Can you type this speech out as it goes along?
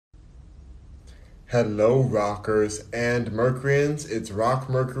Hello, rockers and Mercuryans. It's Rock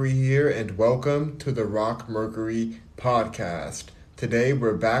Mercury here, and welcome to the Rock Mercury podcast. Today,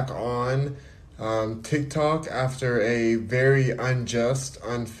 we're back on TikTok after a very unjust,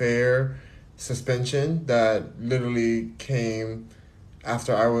 unfair suspension that literally came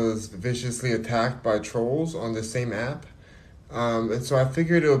after I was viciously attacked by trolls on the same app. And so I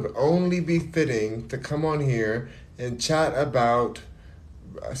figured it would only be fitting to come on here and chat about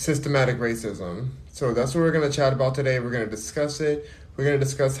systematic racism. So that's what we're going to chat about today. We're going to discuss it. We're going to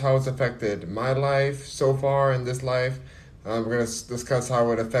discuss how it's affected my life so far in this life. We're going to discuss how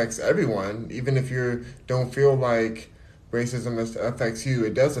it affects everyone. Even if you don't feel like racism affects you,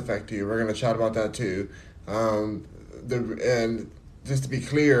 it does affect you. We're going to chat about that too. And just to be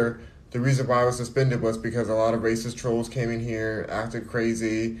clear, the reason why I was suspended was because a lot of racist trolls came in here, acted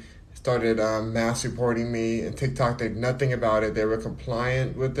crazy, started mass reporting me, and TikTok did nothing about it. They were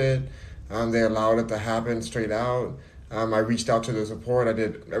compliant with it. They allowed it to happen straight out. I reached out to the support. I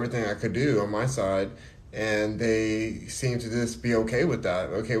did everything I could do on my side, and they seemed to just be okay with that,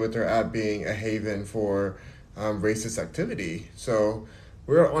 okay with their app being a haven for racist activity. So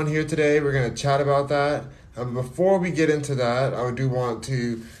we're on here today. We're going to chat about that. Before we get into that, I do want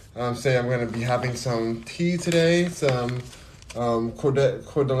to say I'm going to be having some tea today, some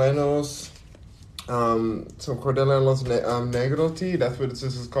Cordelenos Negro tea. That's what this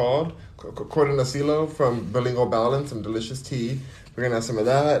is called. Cordenacilo from Bilingual Balance, some delicious tea. We're gonna have some of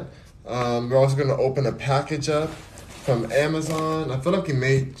that. We're also gonna open a package up from Amazon. I feel like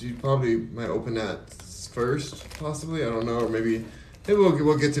you probably might open that first, possibly. I don't know, or maybe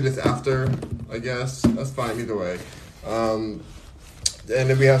we'll get to this after. I guess that's fine either way. And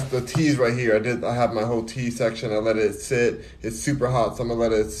then we have the teas right here. I have my whole tea section. I let it sit. It's super hot, so I'm gonna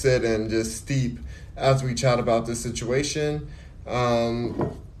let it sit and just steep as we chat about this situation.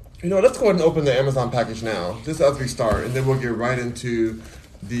 Let's go ahead and open the Amazon package now, just as we start, and then we'll get right into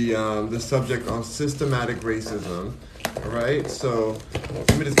the subject on systematic racism. All right, so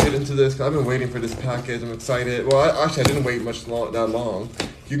let me just get into this. I've been waiting for this package. I'm excited. Well, I didn't wait that long.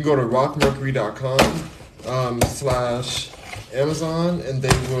 You can go to rockmercury.com/Amazon, and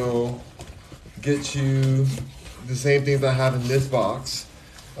they will get you the same things I have in this box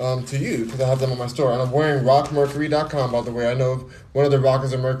to you, because I have them on my store. And I'm wearing rockmercury.com, by the way. I know one of the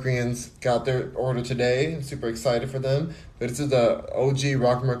Rockers and Mercuryans got their order today. I'm super excited for them. But this is the OG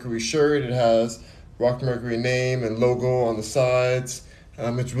Rock Mercury shirt. It has Rock Mercury name and logo on the sides.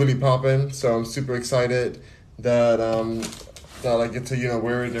 It's really popping, so I'm super excited that I get to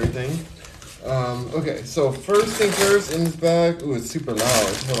wear it and everything. Okay, so first thing first in this bag. Ooh, it's super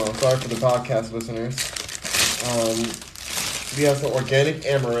loud. Hold on, sorry for the podcast listeners. We have some organic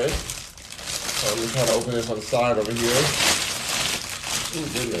amaranth. I'm just trying to open this on the side over here. Ooh,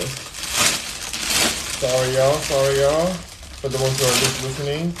 goodness. Sorry, y'all. For the ones who are just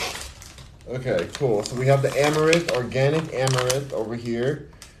listening. Okay, cool. So we have the amaranth, organic amaranth over here.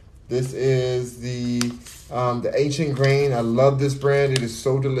 This is the Ancient Grain. I love this brand. It is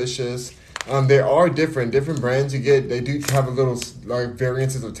so delicious. There are different brands you get. They do have a little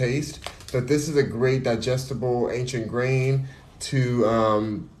variances of taste, but this is a great digestible Ancient Grain to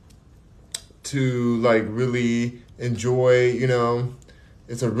really enjoy.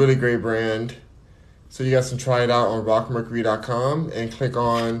 It's a really great brand. So you guys can try it out on rockmercury.com and click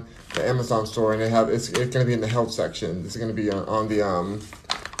on the Amazon store, and it's going to be in the health section. This is going to be on the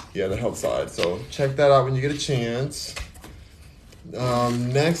the health side. So check that out when you get a chance.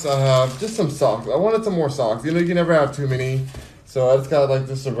 Next I have just some socks. I wanted some more socks. You can never have too many. So I just got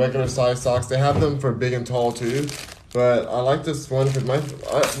just a regular size socks. They have them for big and tall too. But I like this one because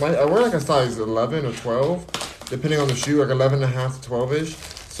I wear a size 11 or 12, depending on the shoe, 11 and a half to 12-ish.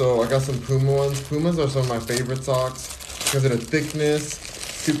 So I got some Puma ones. Pumas are some of my favorite socks because of the thickness,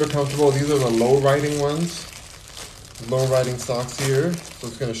 super comfortable. These are the low-riding ones. Low-riding socks here. So I'm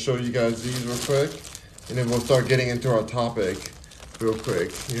just going to show you guys these real quick. And then we'll start getting into our topic real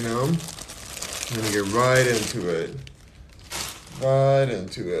quick, I'm going to get right into it.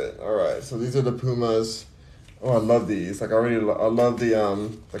 All right, so these are the Pumas. Oh, I love these. I love the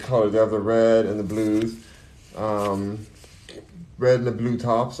colors. They have the red and the blues. Red and the blue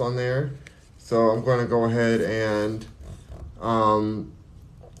tops on there. So I'm going to go ahead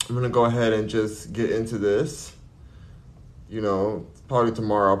and just get into this. Probably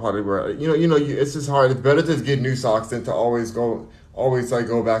tomorrow I'll probably wear it. It's just hard. It's better to just get new socks than to always go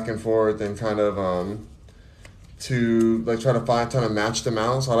back and forth and kind of try to match them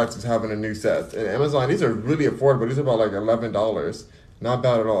out. So I like just having a new set. And Amazon, these are really affordable. These are about $11. Not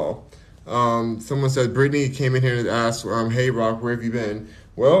bad at all. Someone said, Brittany came in here and asked, hey Rock, where have you been?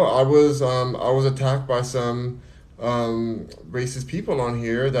 Well, I was attacked by some racist people on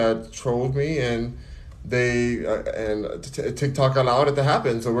here that trolled me, and TikTok allowed it to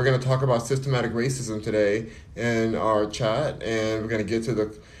happen. So we're going to talk about systematic racism today in our chat, and we're going to get to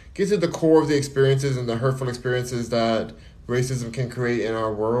the core of the experiences and the hurtful experiences that racism can create in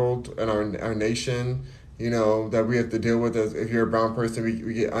our world and our nation. That we have to deal with as if you're a brown person,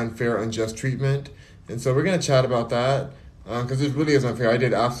 we get unfair, unjust treatment, and so we're going to chat about that because it really is unfair. I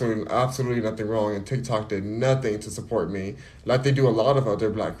did absolutely nothing wrong, and TikTok did nothing to support me, like they do a lot of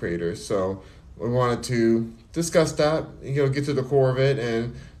other Black creators. So we wanted to discuss that, get to the core of it,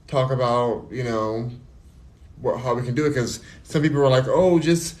 and talk about how we can do it. Because some people were like, "Oh,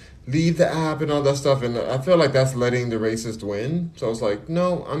 just leave the app and all that stuff," and I feel like that's letting the racist win. So I was like,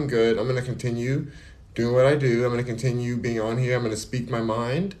 "No, I'm good. I'm gonna continue doing what I do. I'm gonna continue being on here. I'm gonna speak my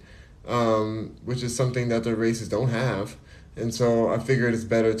mind." Which is something that the racists don't have. And so I figured it's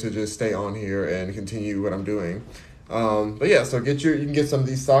better to just stay on here and continue what I'm doing. But yeah, so you can get some of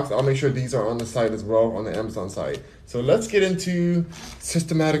these stocks. I'll make sure these are on the site as well, on the Amazon site. So let's get into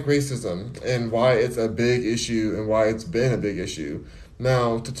systematic racism and why it's a big issue and why it's been a big issue.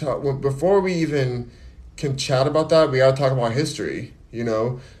 Now, before we even can chat about that, we gotta talk about history. We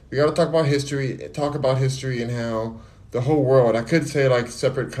gotta talk about history and how the whole world. I could say like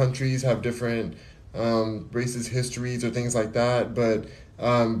separate countries have different racist histories or things like that, but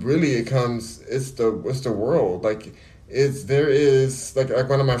really it's the world. Like there is like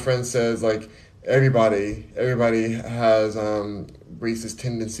one of my friends says like everybody has racist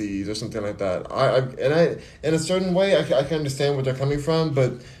tendencies or something like that. I in a certain way I can understand where they're coming from,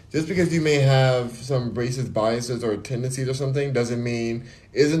 but just because you may have some racist biases or tendencies or something doesn't mean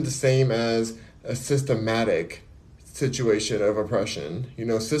isn't the same as a systematic situation of oppression.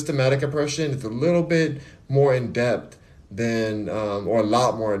 Systematic oppression is a little bit more in depth than, or a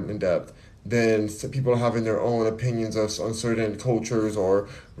lot more in depth than people having their own opinions on certain cultures or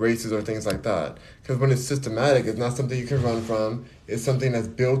races or things like that. Because when it's systematic, it's not something you can run from. It's something that's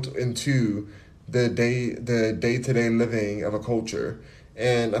built into the day-to-day living of a culture.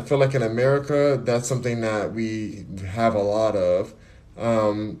 And I feel like in America, that's something that we have a lot of.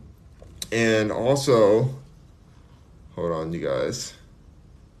 And also, hold on, you guys.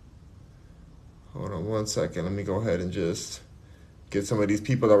 Hold on one second. Let me go ahead and just get some of these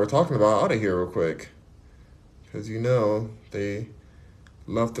people that we're talking about out of here real quick. Because they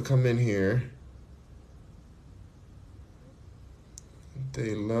love to come in here.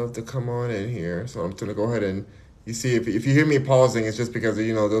 They love to come on in here. So I'm going to go ahead and, you see, if you hear me pausing, it's just because,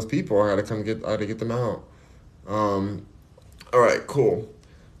 those people. I had to get them out. All right, cool.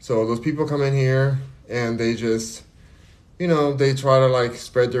 So those people come in here and they just, they try to like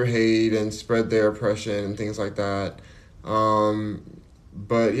spread their hate and spread their oppression and things like that.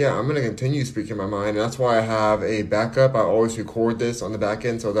 But yeah, I'm going to continue speaking my mind. And that's why I have a backup. I always record this on the back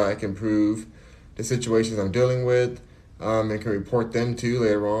end so that I can prove the situations I'm dealing with, and can report them too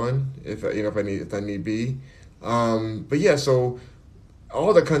later on if I need be. But yeah, so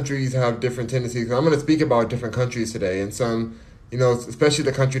all the countries have different tendencies. I'm going to speak about different countries today, and some, especially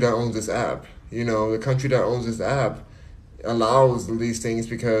the country that owns this app. The country that owns this app allows these things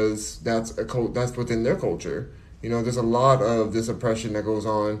because that's within their culture. There's a lot of this oppression that goes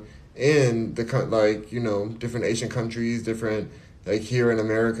on in different Asian countries, different like here in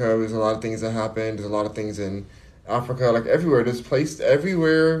America. There's a lot of things that happen. There's a lot of things in Africa, like everywhere.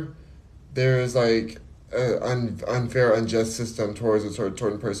 Everywhere. There's like an unfair, unjust system towards a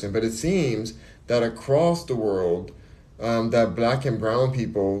certain person. But it seems that across the world, that Black and brown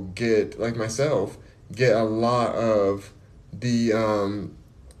people like myself, get a lot of the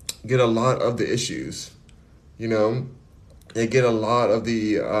issues. They get a lot of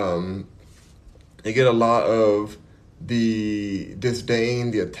the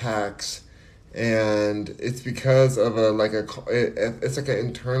disdain, the attacks, and it's because of it's like an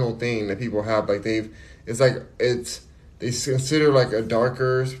internal thing that people have. Like they consider like a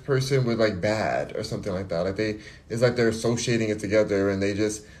darker person with like bad or something like that. It's like they're associating it together, and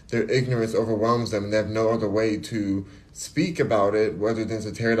their ignorance overwhelms them, and they have no other way to speak about it other than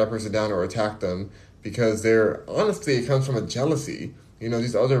to tear that person down or attack them, because honestly, it comes from a jealousy.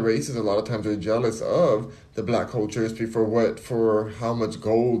 These other races a lot of times are jealous of the Black cultures for how much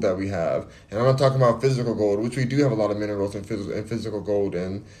gold that we have. And I'm not talking about physical gold, which we do have a lot of minerals and physical gold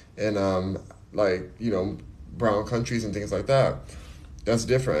in brown countries and things like that. That's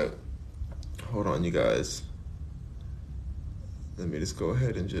different. Hold on, you guys. Let me just go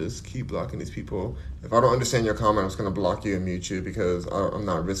ahead and just keep blocking these people. If I don't understand your comment, I'm just going to block you and mute you because I'm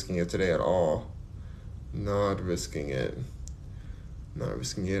not risking it today at all. Not risking it. Not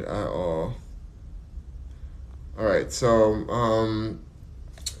risking it at all. All right, so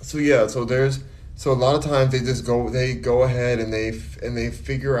yeah, so a lot of times they go ahead and they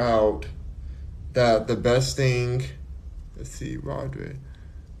figure out that the best thing. Let's see, Roderick.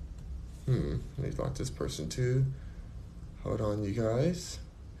 Let me block this person too. Hold on, you guys.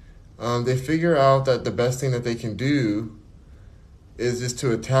 They figure out that the best thing that they can do is just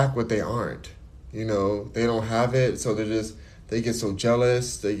to attack what they aren't. You know, they don't have it, so they get so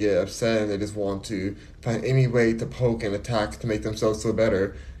jealous, they get upset, and they just want to find any way to poke and attack to make themselves feel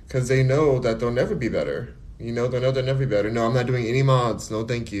better because they know that they'll never be better. You know, they know they'll never be better. No, I'm not doing any mods. No,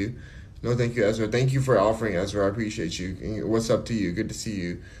 thank you. No, thank you, Ezra. Thank you for offering, Ezra. I appreciate you. What's up to you? Good to see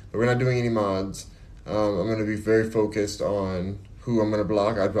you. But we're not doing any mods. I'm going to be very focused on who I'm going to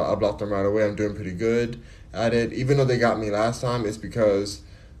block. I blocked them right away. I'm doing pretty good at it. Even though they got me last time, it's because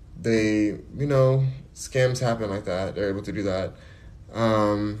they, scams happen like that. They're able to do that.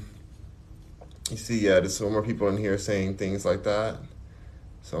 You see, yeah, there's so more people in here saying things like that.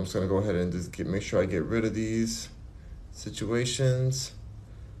 So I'm just going to go ahead and just make sure I get rid of these situations.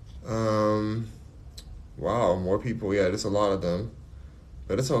 Wow, more people. Yeah, there's a lot of them.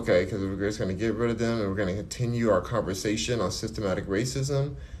 But it's okay because we're just going to get rid of them and we're going to continue our conversation on systematic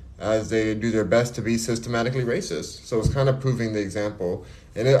racism as they do their best to be systematically racist. So it's kind of proving the example.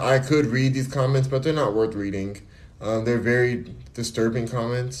 And I could read these comments, but they're not worth reading. They're very disturbing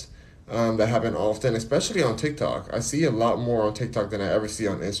comments that happen often, especially on TikTok. I see a lot more on TikTok than I ever see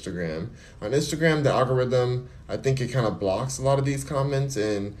on Instagram. On Instagram, the algorithm, I think it kind of blocks a lot of these comments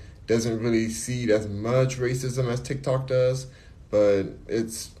and doesn't really see as much racism as TikTok does. But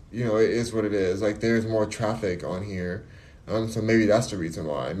it's, it is what it is. Like, there's more traffic on here. So maybe that's the reason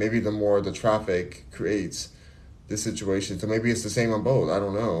why. Maybe the more the traffic creates this situation. So maybe it's the same on both. I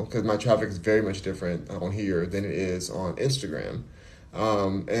don't know. Because my traffic is very much different on here than it is on Instagram.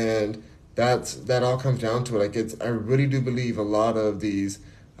 And that all comes down to it. I really do believe a lot of these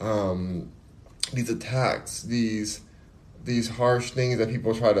attacks, these harsh things that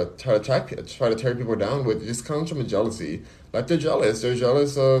people try to tear people down with, it just comes from a jealousy. Like, they're jealous. They're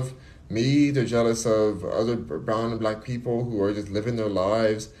jealous of me. They're jealous of other brown and black people who are just living their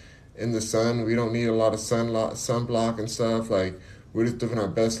lives in the sun. We don't need a lot of sunblock and stuff. Like, we're just living our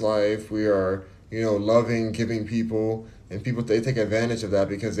best life. We are, loving, giving people, and people, they take advantage of that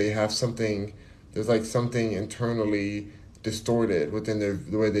because they have something. There's like something internally distorted within the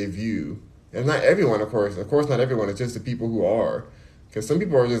way they view. And not everyone, of course. Of course, not everyone. It's just the people who are. Because some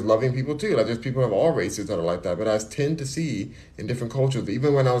people are just loving people too. Like, there's people of all races that are like that. But I tend to see in different cultures.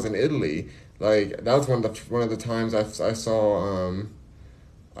 Even when I was in Italy, like, that was one of the times I saw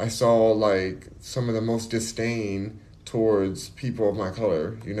like some of the most disdain towards people of my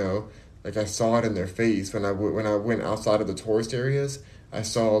color. Like, I saw it in their face when I went outside of the tourist areas. I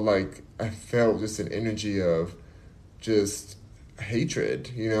felt just an energy of just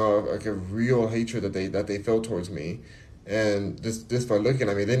hatred, like a real hatred that they felt towards me. And just by looking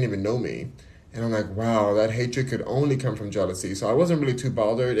at me, they didn't even know me. And I'm like, wow, that hatred could only come from jealousy. So I wasn't really too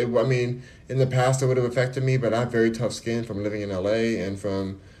bothered. In the past it would have affected me, but I have very tough skin from living in LA and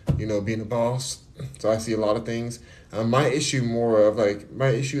from, being a boss. So I see a lot of things. My issue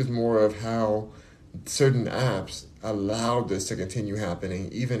is more of how certain apps allow this to continue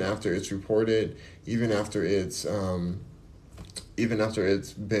happening, even after it's reported, even after it's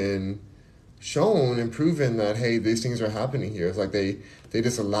been shown and proven that, hey, these things are happening here. It's like they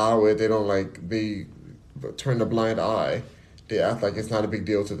just allow it. They don't they turn a blind eye. They act like it's not a big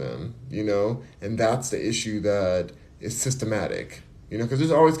deal to them, and that's the issue that is systematic, because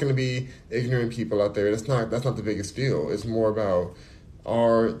there's always going to be ignorant people out there. That's not the biggest deal. It's more about,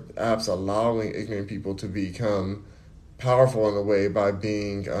 are apps allowing ignorant people to become powerful in a way by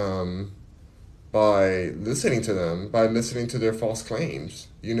being by listening to them, by listening to their false claims,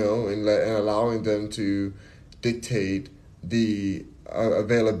 and allowing them to dictate the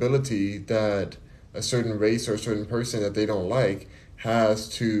availability that a certain race or a certain person that they don't like has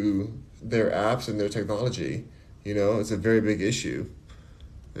to their apps and their technology. It's a very big issue.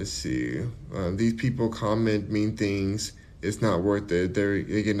 Let's see. These people comment mean things. It's not worth it.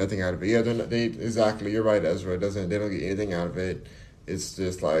 They get nothing out of it. Yeah, exactly. You're right, Ezra. They don't get anything out of it. It's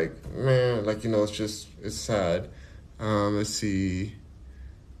just like, man, it's sad. Let's see.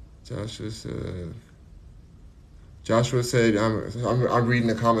 Joshua said, I'm reading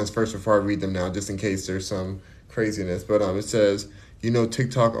the comments first before I read them now, just in case there's some craziness. But it says,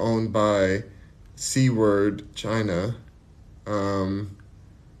 TikTok owned by C-Word China, and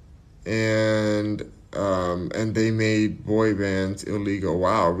they made boy bands illegal.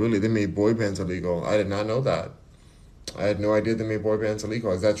 Wow, really? They made boy bands illegal? I did not know that. I had no idea they made boy bands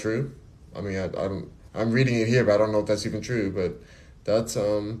illegal. Is that true? I mean, I don't. I'm reading it here, but I don't know if that's even true. But that's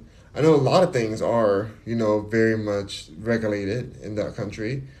I know a lot of things are very much regulated in that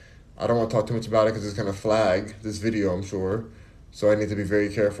country. I don't want to talk too much about it because it's gonna flag this video, I'm sure. So I need to be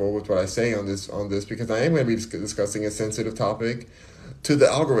very careful with what I say on this because I am going to be discussing a sensitive topic to the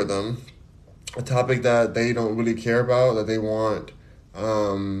algorithm, a topic that they don't really care about, that they want.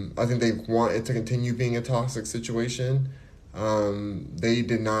 I think they want it to continue being a toxic situation. They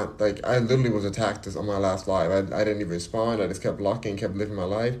did not like. I literally was attacked on my last live. I didn't even respond. I just kept blocking, kept living my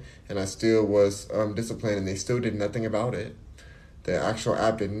life, and I still was disciplined, and they still did nothing about it. The actual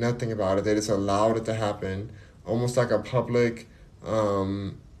app did nothing about it. They just allowed it to happen, almost like a public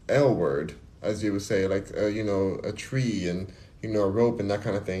L word, as you would say, like a tree and a rope and that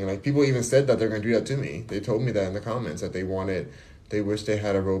kind of thing. Like people even said that they're going to do that to me. They told me that in the comments that they wish they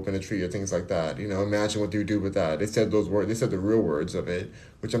had a rope and a tree or things like that. Imagine what you do with that. They said those words. They said the real words of it,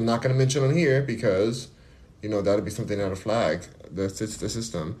 which I'm not going to mention on here because, that'll be something that'll flag the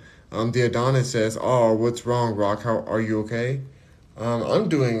system. The Adonis says, "Oh, what's wrong, Rock? How are you okay?" I'm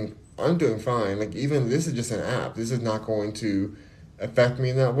doing fine. Like even this is just an app. This is not going to affect me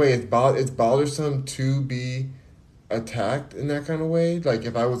in that way. It's bothersome to be attacked in that kind of way. Like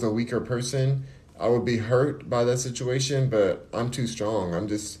if I was a weaker person, I would be hurt by that situation, but I'm too strong.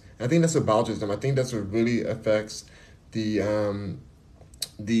 I think that's what bothers them. I think that's what really affects the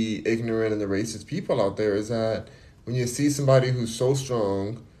ignorant and the racist people out there is that when you see somebody who's so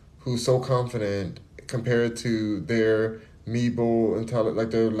strong, who's so confident compared to their like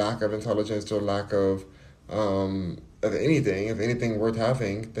their lack of intelligence, their lack of anything worth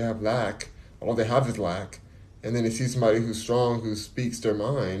having, they have lack. All they have is lack. And then they see somebody who's strong, who speaks their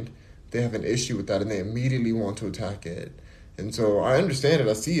mind, they have an issue with that and they immediately want to attack it. And so I understand it,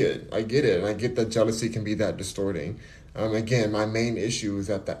 I see it, I get it, and I get that jealousy can be that distorting. Again, my main issue is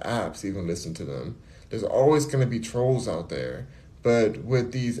that the apps even listen to them. There's always going to be trolls out there, but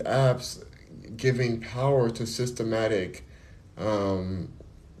with these apps giving power to systematic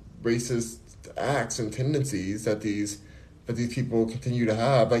racist acts and tendencies that these people continue to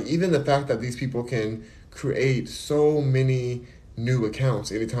have, like even the fact that these people can create so many new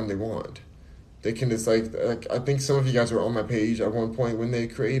accounts anytime they want. They can just like I think some of you guys were on my page at one point when they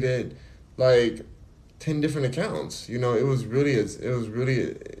created like 10 different accounts. It was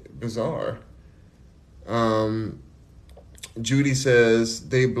really bizarre. Um, Judy says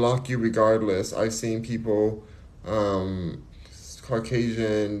they block you regardless. I've seen people,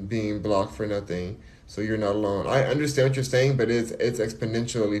 Caucasian, being blocked for nothing. So you're not alone. I understand what you're saying, but it's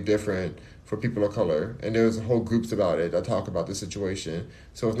exponentially different for people of color, and there's whole groups about it that talk about the situation.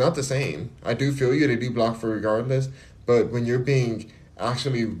 So it's not the same. I do feel you. They do block for regardless, but when you're being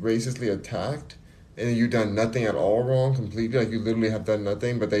actually racistly attacked and you've done nothing at all wrong completely, like you literally have done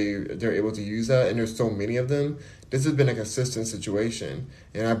nothing, but they're able to use that, and there's so many of them. This has been a consistent situation,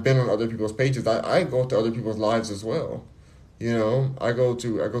 and I've been on other people's pages. I go to other people's lives as well. I go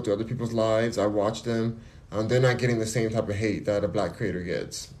to other people's lives. I watch them. They're not getting the same type of hate that a black creator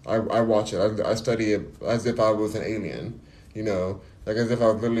gets. I watch it. I study it as if I was an alien. Like as if I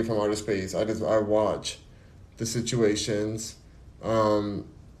was literally from outer space. I watch the situations, and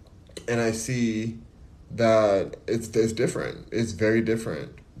I see that it's different. It's very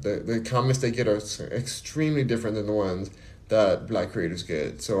different. The comments they get are extremely different than the ones that black creators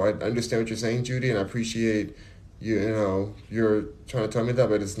get. So I understand what you're saying, Judy, and I appreciate you're trying to tell me that,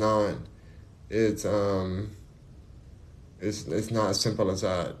 but it's not. It's it's not as simple as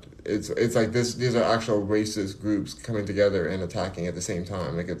that. It's like this. These are actual racist groups coming together and attacking at the same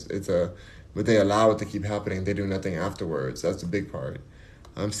time. Like but they allow it to keep happening. They do nothing afterwards. That's the big part.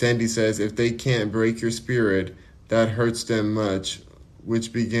 Sandy says if they can't break your spirit, that hurts them much,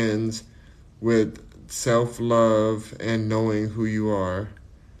 which begins with self-love and knowing who you are.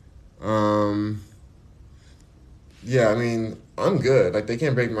 Yeah, I mean, I'm good. Like they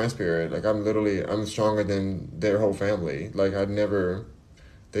can't break my spirit. Like I'm stronger than their whole family. Like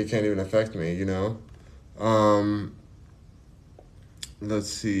they can't even affect me. Um, let's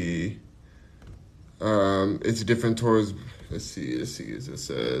see. It's different towards. Let's see. As it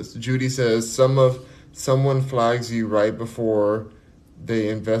says, Judy says someone flags you right before they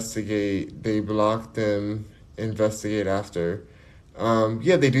investigate. They block them. Investigate after.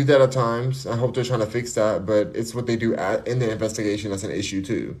 Yeah, they do that at times. I hope they're trying to fix that, but it's what they do in the investigation that's an issue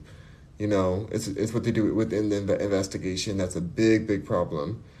too. It's what they do within the investigation that's a big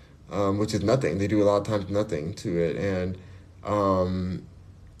problem, which is nothing. They do a lot of times nothing to it, and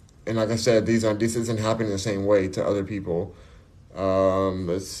like I said, this isn't happening the same way to other people.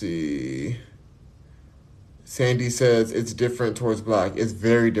 Let's see. Sandy says it's different towards black. It's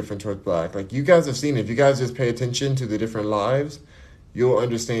very different towards black. Like you guys have seen it. If you guys just pay attention to the different lives, you'll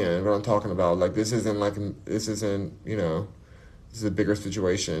understand what I'm talking about. Like this isn't this is a bigger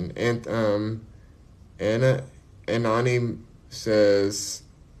situation. And Anna Anani says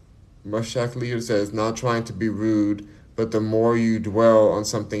Mushak Leader says not trying to be rude, but the more you dwell on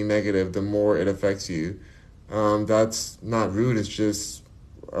something negative, the more it affects you. That's not rude. It's just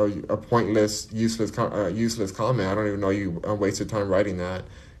a pointless, useless comment. I don't even know you wasted time writing that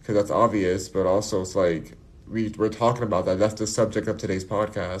because that's obvious. But also, it's like we're talking about that. That's the subject of today's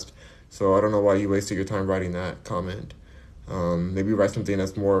podcast. So I don't know why you wasted your time writing that comment. Maybe write something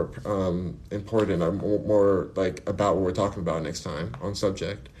that's more important, or more like about what we're talking about next time on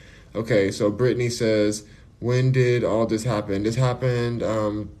subject. Okay, so Brittany says, when did all this happen? This happened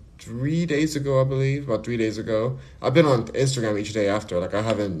 3 days ago, I believe, about 3 days ago. I've been on Instagram each day after. Like I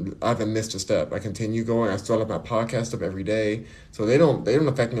haven't missed a step. I continue going. I still have my podcast up every day. So they don't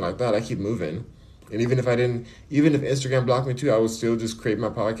affect me like that. I keep moving. And even if Instagram blocked me too, I would still just create my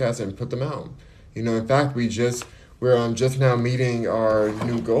podcast and put them out. In fact, we're just now meeting our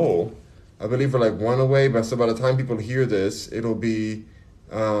new goal. I believe we're like one away, but so by the time people hear this, it should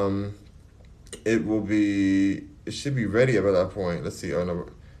be ready by that point. Let's see. Oh, no,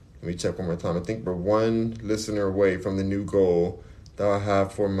 let me check one more time. I think we're one listener away from the new goal that I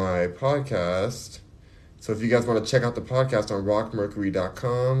have for my podcast. So if you guys want to check out the podcast on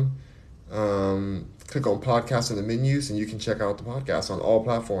rockmercury.com, click on podcast in the menus and you can check out the podcast on all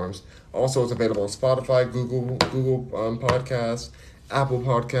platforms. Also, it's available on Spotify, Google Podcasts, Apple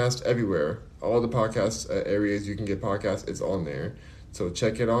Podcasts, everywhere. All the podcast areas you can get podcasts, it's on there. So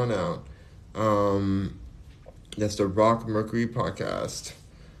check it on out. That's the Rock Mercury podcast.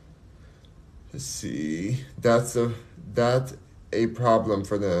 Let's see. That's a problem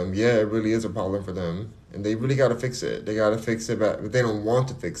for them. Yeah, it really is a problem for them. And they really got to fix it. They got to fix it, but they don't want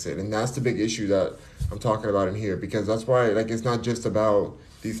to fix it. And that's the big issue that I'm talking about in here. Because that's why, it's not just about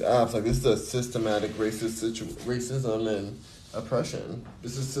these apps. This is a systematic racism and oppression.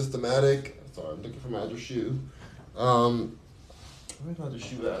 This is systematic. Sorry, I'm looking for my other shoe. Where's my other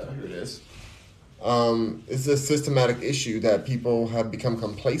shoe at? Here it is. It's a systematic issue that people have become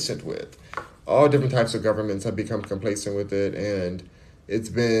complacent with. All different types of governments have become complacent with it, and it's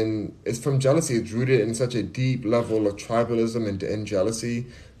from jealousy. It's rooted in such a deep level of tribalism and jealousy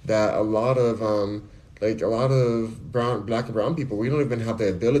that a lot of black and brown people, we don't even have the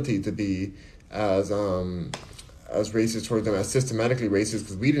ability to be as racist towards them, as systematically racist,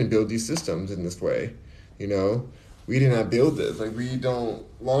 because we didn't build these systems in this way. We did not build this. A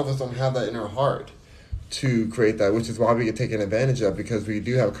lot of us don't have that in our heart to create that, which is why we get taken advantage of, because we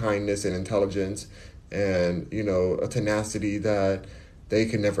do have kindness and intelligence and, a tenacity that they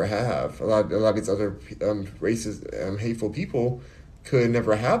could never have. A lot of these other racist, hateful people could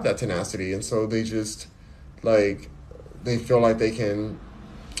never have that tenacity. And so they just, they feel like they can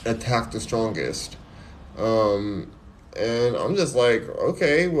attack the strongest. And I'm just like,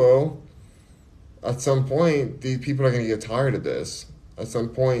 okay, well, at some point, these people are going to get tired of this. At some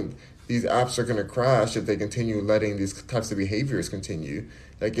point, these apps are going to crash if they continue letting these types of behaviors continue.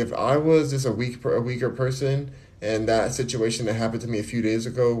 If I was just a weaker person, and that situation that happened to me a few days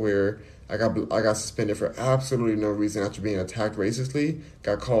ago where I got suspended for absolutely no reason after being attacked racistly,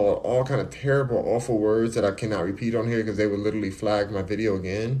 got called all kind of terrible, awful words that I cannot repeat on here because they would literally flag my video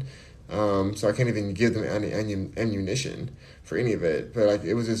again. So I can't even give them any ammunition for any of it. But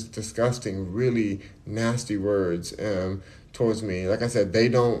it was just disgusting, really nasty words towards me. Like I said,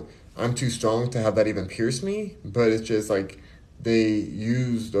 I'm too strong to have that even pierce me, but it's just they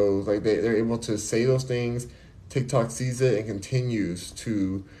use those, they're able to say those things. TikTok sees it and continues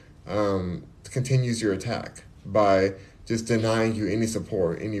your attack by just denying you any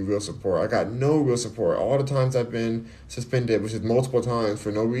support, any real support. I got no real support. All the times I've been suspended, which is multiple times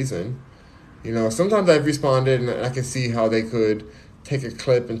for no reason. Sometimes I've responded and I can see how they could take a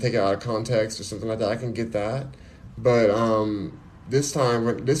clip and take it out of context or something like that. I can get that. But this time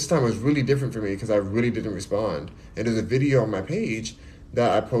was really different for me because I really didn't respond. And there's a video on my page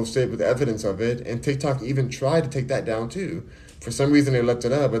that I posted with evidence of it, and TikTok even tried to take that down too. For some reason, they left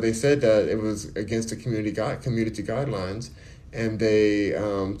it up, but they said that it was against the community guidelines, and they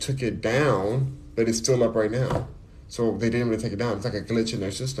took it down, but it's still up right now. So they didn't really take it down. It's like a glitch in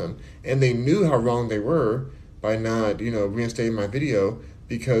their system. And they knew how wrong they were by not, reinstating my video,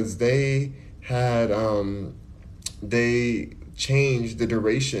 because they had, they changed the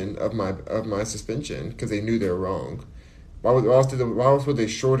duration of my suspension because they knew they were wrong. Why else would they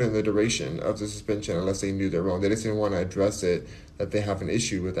shorten the duration of the suspension unless they knew they're wrong? They just didn't want to address it, that they have an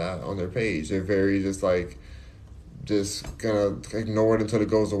issue with that on their page. They're very just just gonna ignore it until it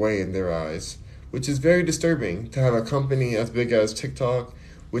goes away in their eyes, which is very disturbing to have a company as big as TikTok,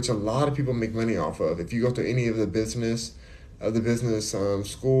 which a lot of people make money off of. If you go to any of the business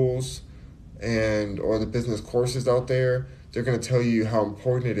schools and or the business courses out there, they're going to tell you how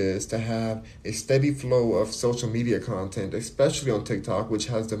important it is to have a steady flow of social media content, especially on TikTok, which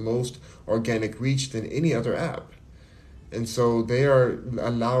has the most organic reach than any other app. And so they are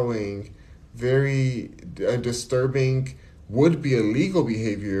allowing very disturbing, would be illegal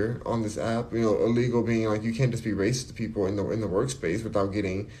behavior on this app. You know, illegal being like you can't just be racist to people in the workspace without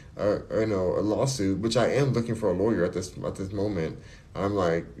getting a lawsuit. Which I am looking for a lawyer at this moment. I'm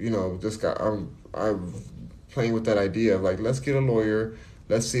like, this guy. I'm playing with that idea of like, let's get a lawyer.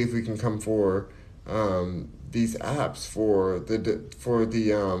 Let's see if we can come for these apps for the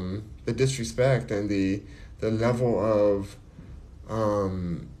disrespect and the level of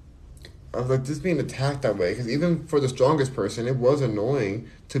like just being attacked that way. Because even for the strongest person, it was annoying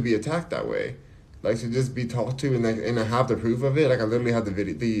to be attacked that way, like to just be talked to and I have the proof of it. Like I literally have the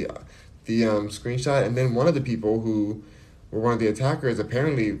video, the screenshot, and then one of the people who were one of the attackers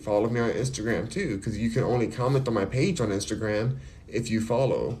apparently followed me on Instagram too. Because you can only comment on my page on Instagram if you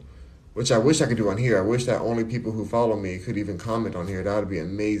follow, which I wish I could do on here. I wish that only people who follow me could even comment on here. That would be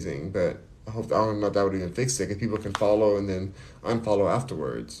amazing, but I don't know if that would even fix it, because people can follow and then unfollow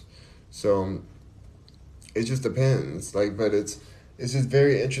afterwards. So it just depends. Like, but it's just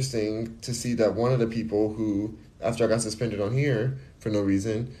very interesting to see that one of the people who, after I got suspended on here for no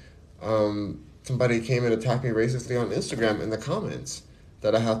reason, somebody came and attacked me racistly on Instagram in the comments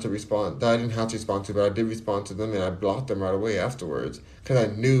that I didn't have to respond to, but I did respond to them and I blocked them right away afterwards, because I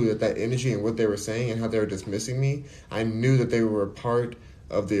knew that energy and what they were saying and how they were dismissing me, I knew that they were a part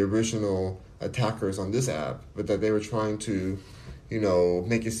of the original attackers on this app, but that they were trying to,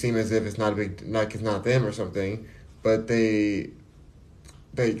 make it seem as if it's not a big, like it's not them or something, but they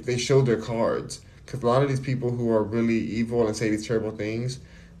showed their cards. Because a lot of these people who are really evil and say these terrible things,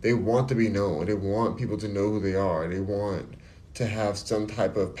 they want to be known. They want people to know who they are. They want to have some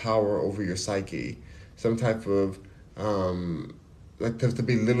type of power over your psyche, some type of like to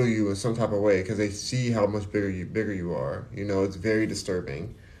belittle you in some type of way, because they see how much bigger you are. It's very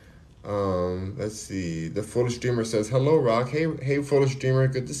disturbing. Let's see. The Foolish Dreamer says, "Hello, Rock. Hey, Foolish Dreamer.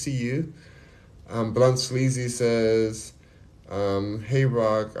 Good to see you." Blunt Sleazy says, "Hey,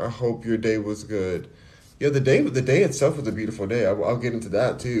 Rock. I hope your day was good." Yeah, the day itself was a beautiful day. I'll get into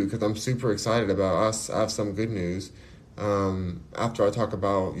that too, because I'm super excited about us. I have some good news. After I talk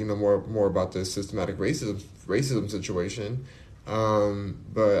about more about this systematic racism situation.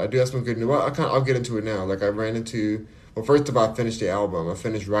 But I do have some good news. Well, I'll get into it now. Like I ran into, well, first of all, I finished the album. I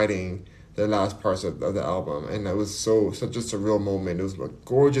finished writing the last parts of the album, and it was such a surreal moment. It was a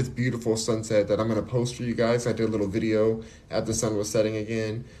gorgeous, beautiful sunset that I'm gonna post for you guys. I did a little video as the sun was setting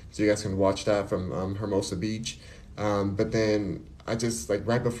again, so you guys can watch that from Hermosa Beach. But then I just, like,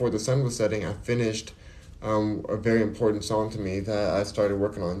 right before the sun was setting, I finished a very important song to me that I started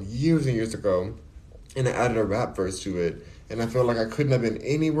working on years and years ago, and I added a rap verse to it. And I feel like I couldn't have been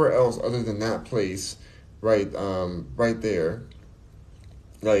anywhere else other than that place, right there.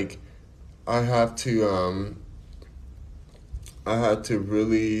 Like, I had to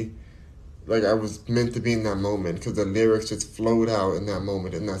really, like, I was meant to be in that moment, because the lyrics just flowed out in that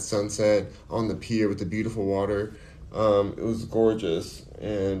moment, in that sunset on the pier with the beautiful water. It was gorgeous,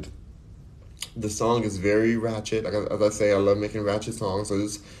 and the song is very ratchet. Like, as I say, I love making ratchet songs, so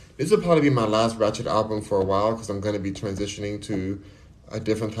this will probably be my last ratchet album for a while, because I'm going to be transitioning to a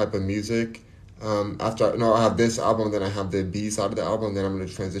different type of music. I have this album, then I have the B side of the album, then I'm going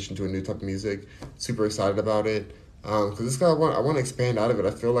to transition to a new type of music. Super excited about it. Because this guy, I want to expand out of it. I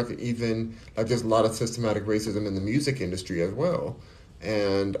feel like there's a lot of systematic racism in the music industry as well.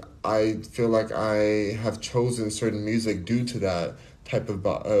 And I feel like I have chosen certain music due to that type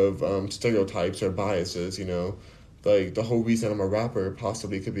of stereotypes or biases, Like, the whole reason I'm a rapper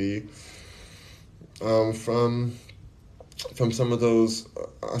possibly could be from some of those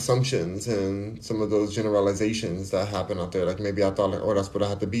assumptions and some of those generalizations that happen out there. Like, maybe I thought, like, oh, that's what I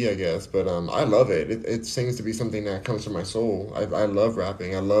have to be, I guess. But I love it. It seems to be something that comes from my soul. I love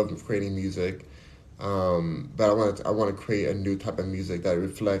rapping. I love creating music. But I want to create a new type of music that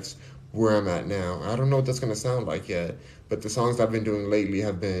reflects where I'm at now. I don't know what that's going to sound like yet, but the songs I've been doing lately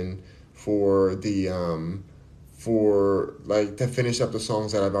have been for to finish up the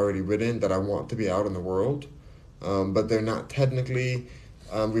songs that I've already written that I want to be out in the world. But they're not technically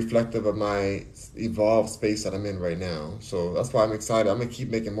reflective of my evolved space that I'm in right now. So that's why I'm excited. I'm going to keep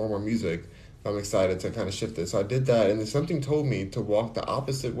making more and more music. I'm excited to kind of shift it. So I did that, and then something told me to walk the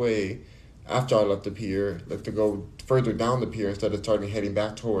opposite way after I left the pier, like to go further down the pier instead of starting heading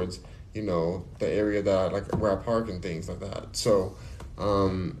back towards, the area that I like where I park and things like that. So,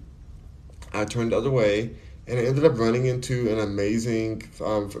 um, I turned the other way, and I ended up running into an amazing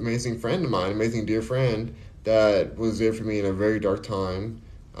friend of mine, amazing dear friend that was there for me in a very dark time.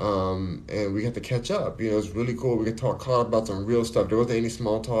 And we got to catch up. It was really cool. We could talk about some real stuff. There wasn't any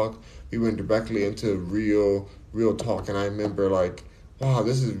small talk. We went directly into real talk. And I remember like, wow,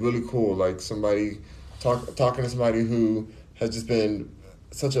 this is really cool. Like somebody talking to somebody who has just been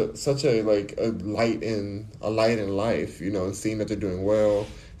such a like a light in life. And seeing that they're doing well,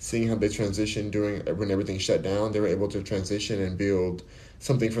 seeing how they transitioned during when everything shut down. They were able to transition and build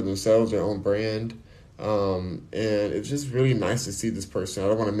something for themselves, their own brand. And it's just really nice to see this person. I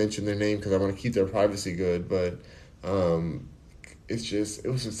don't want to mention their name because I want to keep their privacy good, but it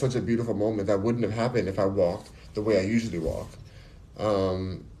was just such a beautiful moment that wouldn't have happened if I walked the way I usually walk.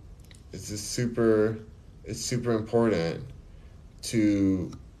 Um, it's just it's super important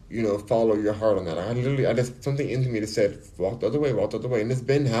to follow your heart on that. I just something into me that said walk the other way, and it's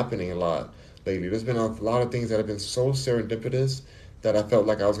been happening a lot lately. There's been a lot of things that have been so serendipitous that I felt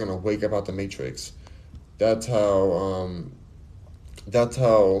like I was gonna wake up out the matrix. That's how that's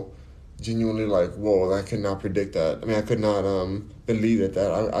how genuinely like whoa, I could not predict that. I mean, I could not believe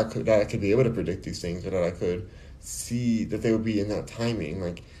that I could be able to predict these things, or that I could see that they would be in that timing.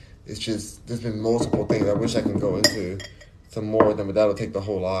 Like it's just there's been multiple things. I wish I can go into some more of them, but that'll take the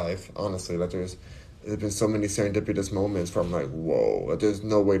whole life. Honestly, like there's been so many serendipitous moments from like whoa, like there's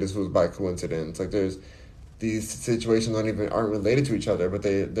no way this was by coincidence. Like there's these situations aren't related to each other, but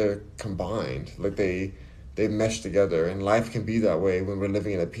they're combined. Like they mesh together, and life can be that way when we're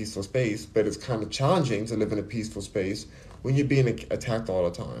living in a peaceful space. But it's kind of challenging to live in a peaceful space when you're being attacked all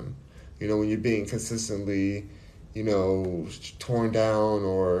the time. When you're being consistently, torn down,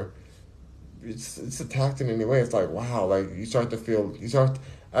 or it's attacked in any way. It's like wow, like you start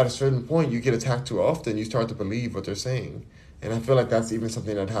at a certain point you get attacked too often. You start to believe what they're saying, and I feel like that's even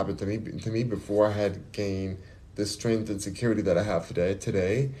something that happened to me before I had gained the strength and security that I have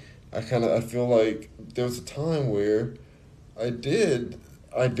today. I feel like there was a time where I did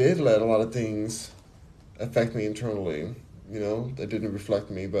let a lot of things affect me internally. That didn't reflect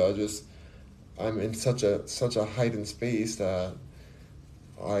me, but I'm in such a heightened space that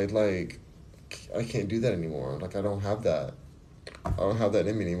I like I can't do that anymore. Like I don't have that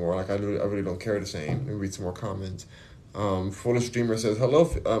in me anymore. Like I really don't care the same. Let me read some more comments. Foolish Dreamer says hello.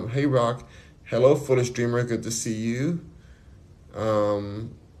 Hey Rock, hello Foolish Dreamer. Good to see you.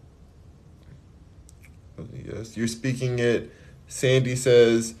 Um, yes, you're speaking it. Sandy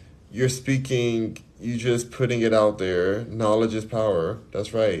says you're speaking. You just putting it out there. Knowledge is power.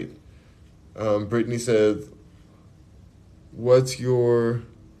 That's right. Brittany says, "What's your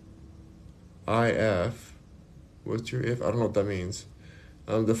IF? What's your if? I don't know what that means."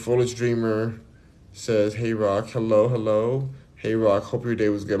 The Foolish Dreamer says, "Hey Rock, hello, hello. Hey Rock, hope your day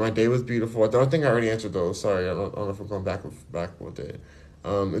was good. My day was beautiful. I don't think I already answered those. Sorry, I don't know if we're going back with it.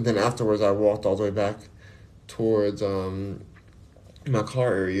 And then afterwards, I walked all the way back towards my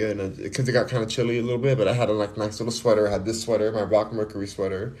car area, and because it got kind of chilly a little bit, but I had a like nice little sweater. I had this sweater, my Rock Mercury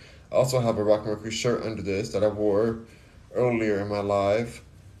sweater. I also have a Rock Mercury shirt under this that I wore earlier in my live,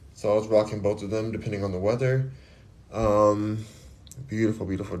 so I was rocking both of them depending on the weather. Um, Beautiful,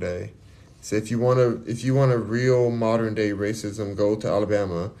 beautiful day. So if you want a real modern day racism, go to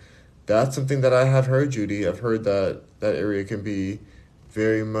Alabama. That's something that I have heard, Judy. I've heard that that area can be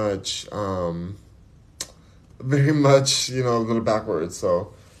very much, very much, a little backwards.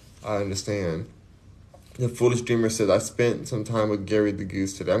 So I understand. The Foolish Dreamer says, I spent some time with Gary the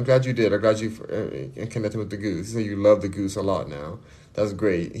Goose today. I'm glad you did. I'm glad you connected with the Goose. You say you love the Goose a lot now. That's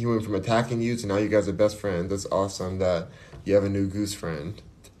great. He went from attacking you to now you guys are best friends. That's awesome that you have a new Goose friend.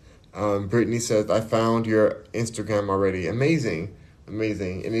 Brittany says, I found your Instagram already. Amazing.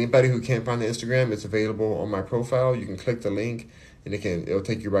 Amazing. And anybody who can't find the Instagram, it's available on my profile. You can click the link and it'll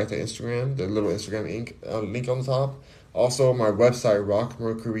take you right to Instagram, the little Instagram link on the top. Also, my website,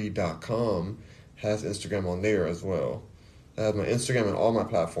 rockmercury.com, has Instagram on there as well. I have my Instagram and all my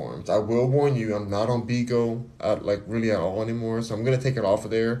platforms. I will warn you, I'm not on Bigo really at all anymore, so I'm gonna take it off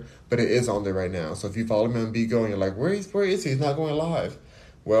of there. But it is on there right now. So if you follow me on Bigo and you're like, where is he? He's not going live.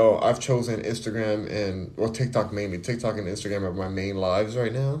 Well, I've chosen Instagram TikTok mainly. TikTok and Instagram are my main lives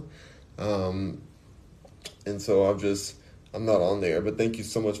right now, and so I'm not on there. But thank you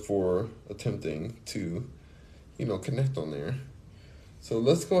so much for attempting to, connect on there. So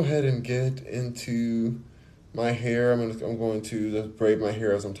let's go ahead and get into my hair. I'm going to just braid my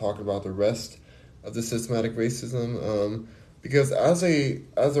hair as I'm talking about the rest of the systematic racism. because as a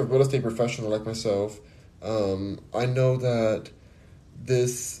real estate professional like myself, I know that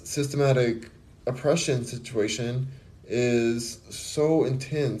this systematic oppression situation is so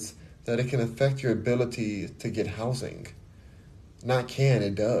intense that it can affect your ability to get housing. Not can,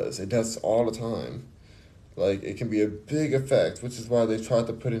 it does. It does all the time. Like, it can be a big effect, which is why they try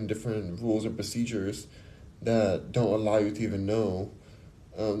to put in different rules and procedures that don't allow you to even know.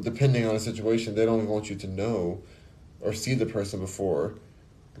 Depending on the situation, they don't even want you to know or see the person before.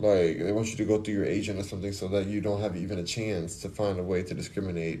 Like, they want you to go through your agent or something so that you don't have even a chance to find a way to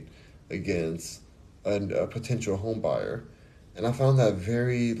discriminate against a potential home buyer. And I found that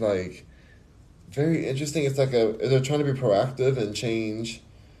very, like, very interesting. It's like they're trying to be proactive and change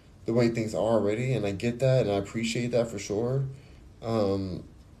the way things are already, and I get that and I appreciate that for sure. Um,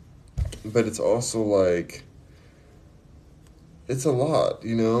 but it's also like, it's a lot,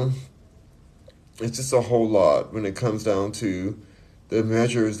 you know? It's just a whole lot when it comes down to the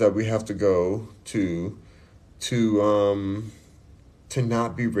measures that we have to go to to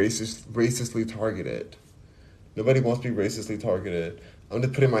not be racistly targeted. Nobody wants to be racistly targeted. I'm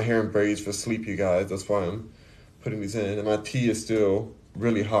just putting my hair in braids for sleep, you guys. That's why I'm putting these in. And my tea is still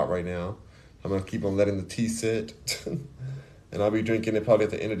really hot right now. I'm gonna keep on letting the tea sit, and I'll be drinking it probably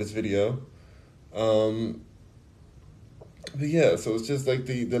at the end of this video. Um, but yeah, so it's just like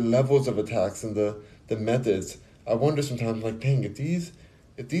the levels of attacks and the methods. I wonder sometimes, like, dang, if these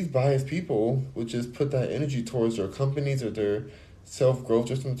biased people would just put that energy towards their companies or their self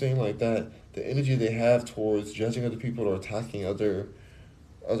growth or something like that, the energy they have towards judging other people or attacking other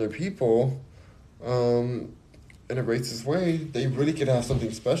people, um, in a racist way, they really could have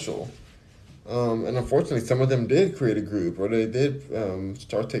something special. And unfortunately, some of them did create a group, or they did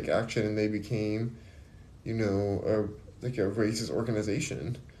start to take action, and they became, like a racist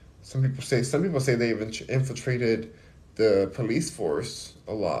organization. Some people say they even infiltrated the police force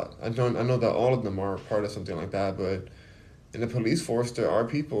a lot. I know that all of them are part of something like that, but in the police force, there are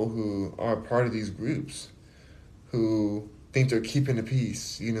people who are part of these groups who think they're keeping the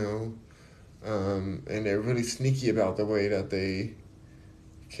peace, and they're really sneaky about the way that they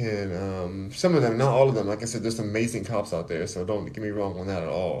can. Some of them, not all of them. Like I said, there's some amazing cops out there, so don't get me wrong on that at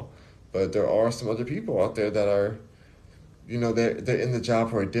all. But there are some other people out there that are, they're in the job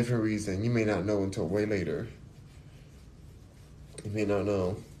for a different reason. You may not know until way later. You may not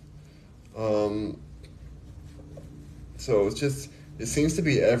know. Um, so it seems to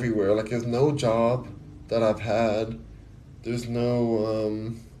be everywhere. Like, there's no job that I've had. There's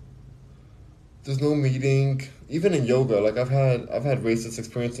no there's no meeting. Even in yoga, like I've had racist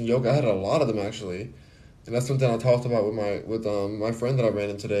experience in yoga. I had a lot of them actually, and that's something I talked about with my friend that I ran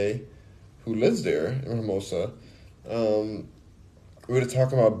into today, who lives there in Hermosa. Um, we were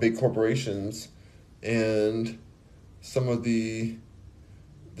talking about big corporations and some of the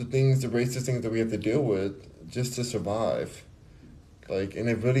racist things that we have to deal with just to survive. Like, and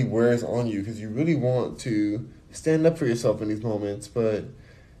it really wears on you because you really want to stand up for yourself in these moments, but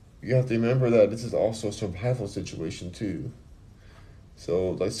you have to remember that this is also a survival situation too.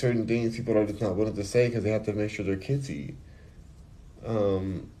 So, like, certain things people are just not willing to say because they have to make sure their kids eat.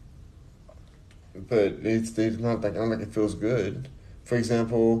 Um, but it's not like it feels good. For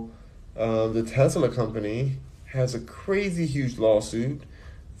example, the Tesla company has a crazy huge lawsuit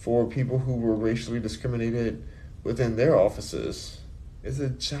for people who were racially discriminated within their offices. It's a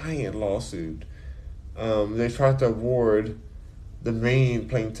giant lawsuit. They tried to award the main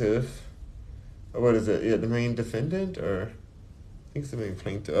plaintiff, or what is it? Yeah, the main defendant, or I think it's the main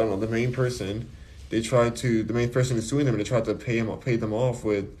plaintiff. I don't know. The main person. The main person who's suing them. They tried to pay them off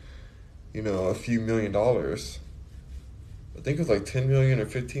with, a few $1 million. I think it was like 10 million or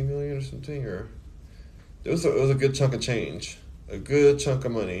 15 million or something, or it was a good chunk of change, a good chunk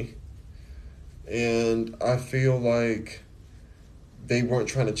of money, and I feel like they weren't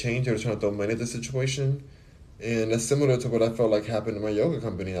trying to change. They were trying to throw money at the situation. And that's similar to what I felt like happened in my yoga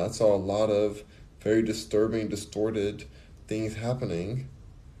company. I saw a lot of very disturbing, distorted things happening.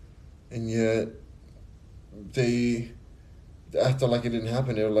 And yet, they acted like it didn't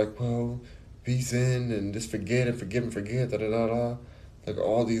happen. They were like, well, be zen and just forget and forgive and forget, da da da da. Like,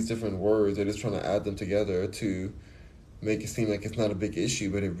 all these different words, they're just trying to add them together to make it seem like it's not a big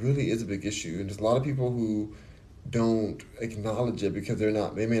issue, but it really is a big issue. And there's a lot of people who don't acknowledge it because they may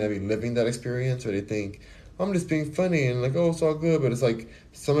not be living that experience, or they think, I'm just being funny and like, oh, it's all good. But it's like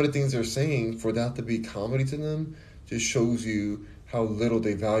some of the things they're saying, for that to be comedy to them, just shows you how little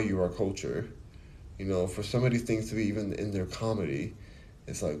they value our culture. For some of these things to be even in their comedy,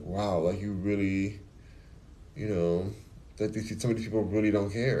 it's like, wow, like, you really, you know, some of these people really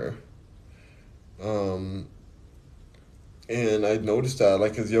don't care. Um, And I noticed that,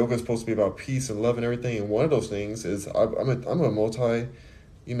 like, because yoga is supposed to be about peace and love and everything. And one of those things is I'm a multi,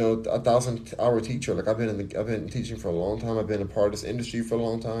 1,000-hour teacher. Like, I've been teaching for a long time. I've been a part of this industry for a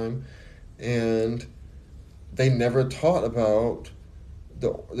long time, and they never taught about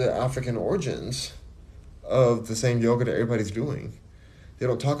the African origins of the same yoga that everybody's doing. They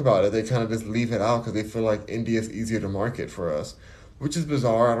don't talk about it. They kind of just leave it out because they feel like India is easier to market for us, which is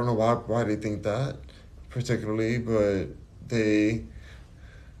bizarre. I don't know why they think that particularly, but they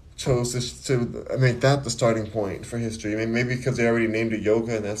chose to make that the starting point for history. I mean, maybe because they already named it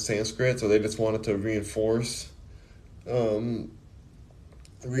yoga and that's Sanskrit, so they just wanted to um,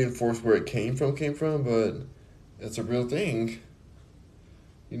 reinforce where it came from. But it's a real thing.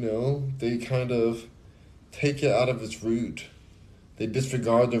 They kind of take it out of its root. They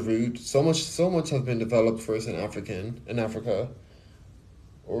disregard the root. So much has been developed first in Africa,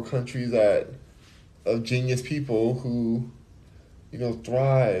 or countries that of genius people who,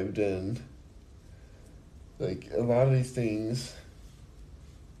 thrived, and like a lot of these things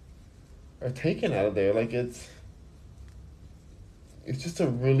are taken out of there. Like it's just it's a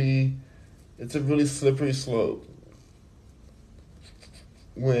really slippery slope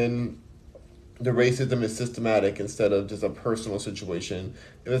when the racism is systematic instead of just a personal situation.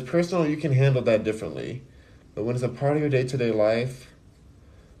 If it's personal, you can handle that differently. But when it's a part of your day-to-day life,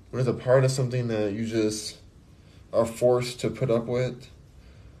 when it's a part of something that you just are forced to put up with,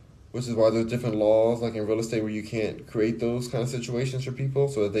 which is why there's different laws, like in real estate, where you can't create those kind of situations for people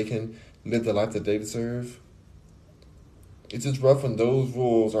so that they can live the life that they deserve. It's just rough when those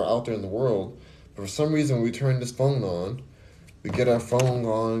rules are out there in the world. But for some reason, when we turn this phone on, we get our phone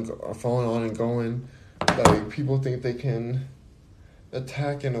on and going, like people think they can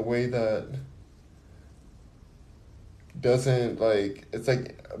attack in a way that doesn't, like, it's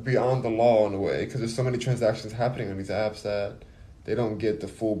like beyond the law in a way, because there's so many transactions happening on these apps that they don't get the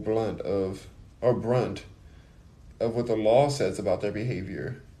full brunt of what the law says about their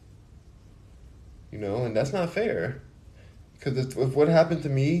behavior. And that's not fair. Because if what happened to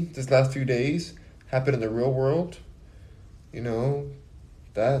me this last few days happened in the real world,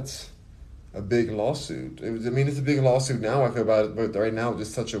 that's a big lawsuit. It's a big lawsuit now, I feel about it, but right now it's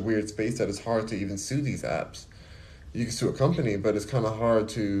just such a weird space that it's hard to even sue these apps. You can sue a company, but it's kind of hard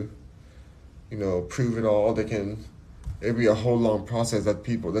to, prove it all. It'd be a whole long process that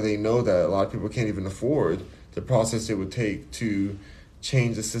they know that a lot of people can't even afford the process it would take to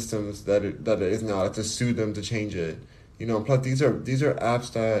change the systems that it is now, to sue them to change it. Plus these are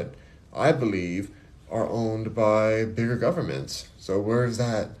apps that I believe are owned by bigger governments. So where's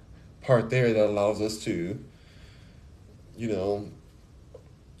that part there that allows us to,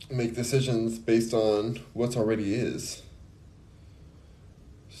 make decisions based on what's already is?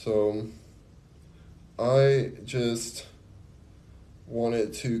 So I just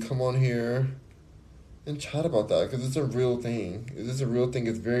wanted to come on here and chat about that because it's a real thing. It is a real thing.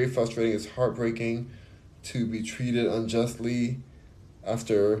 It's very frustrating. It's heartbreaking to be treated unjustly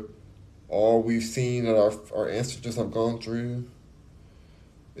after all we've seen that our ancestors have gone through.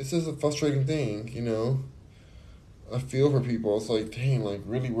 It's just a frustrating thing, I feel for people. It's like, dang, like,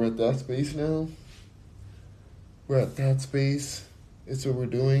 really, we're at that space now? We're at that space? It's what we're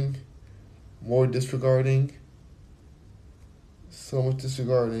doing? More disregarding? So much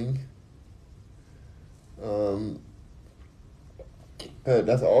disregarding. But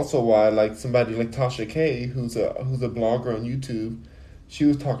that's also why, like, somebody like Tasha K, who's a blogger on YouTube, she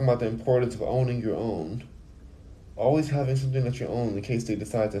was talking about the importance of owning your own. Always having something that you own in case they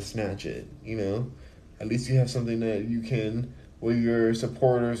decide to snatch it, At least you have something that you can, with your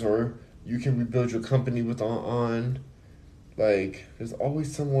supporters, or you can rebuild your company with on. Like, there's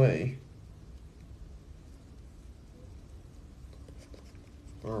always some way.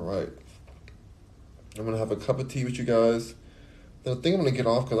 All right. I'm going to have a cup of tea with you guys. Then I think I'm going to get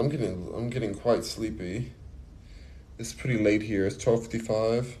off because I'm getting quite sleepy. It's pretty late here. It's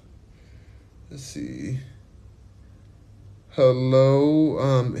 12:55. Let's see. Hello,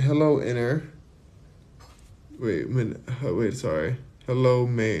 Inner. Wait, sorry. Hello,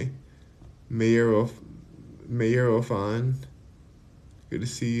 Mayor Ofan. Good to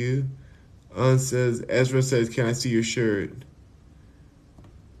see you. Ezra says, can I see your shirt?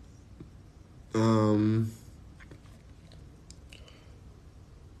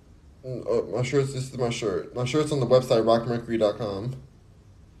 My shirt's, this is my shirt. My shirt's on the website, rockmercury.com.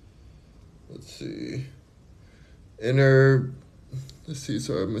 Let's see. Sorry,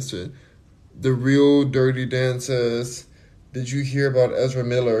 I missed it. The Real Dirty Dan says, did you hear about Ezra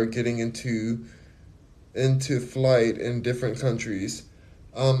Miller getting into flight in different countries?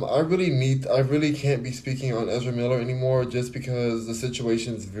 I really can't be speaking on Ezra Miller anymore just because the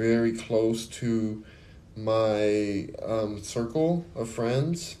situation's very close to my circle of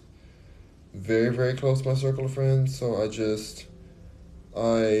friends. Very, very close to my circle of friends. So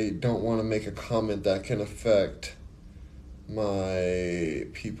I don't want to make a comment that can affect my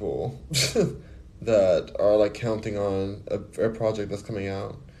people that are like counting on a project that's coming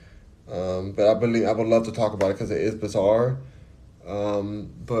out. But I would love to talk about it because it is bizarre.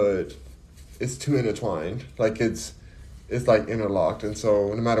 But it's too intertwined. Like it's like interlocked, and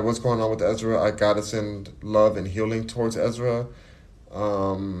so no matter what's going on with Ezra, I gotta send love and healing towards Ezra.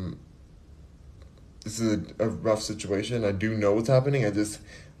 Um, this is a rough situation. I do know what's happening.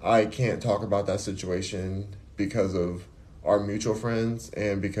 I can't talk about that situation because of our mutual friends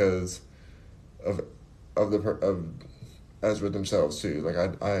and because of of Ezra themselves too. Like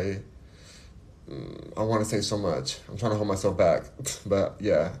I want to say so much. I'm trying to hold myself back, but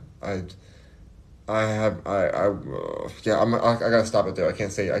yeah, I I have yeah. I gotta stop it there. I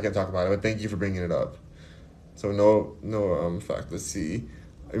can't talk about it. But thank you for bringing it up. So no fact. Let's see.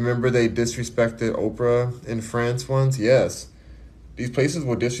 Remember they disrespected Oprah in France once. Yes, these places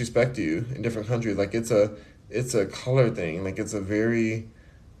will disrespect you in different countries. Like it's a color thing. Like it's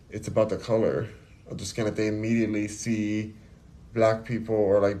about the color of the skin. That they immediately see black people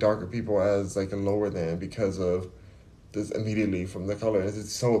or like darker people as like a lower than because of this immediately from the color.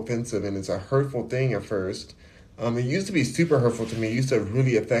 It's so offensive and it's a hurtful thing at first. It used to be super hurtful to me. It used to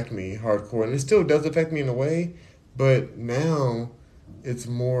really affect me hardcore, and it still does affect me in a way. But now, it's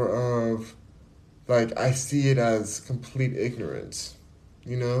more of like I see it as complete ignorance.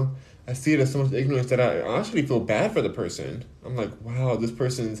 You know, I see it as so much ignorance that I honestly feel bad for the person. I'm like, wow, this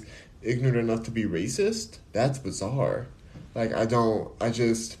person's ignorant enough to be racist. That's bizarre. Like I don't.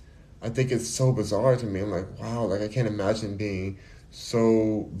 I think it's so bizarre to me. I'm like, wow, like I can't imagine being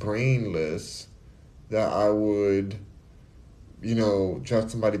so brainless that I would, judge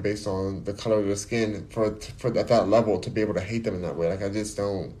somebody based on the color of their skin for at that level to be able to hate them in that way. Like I just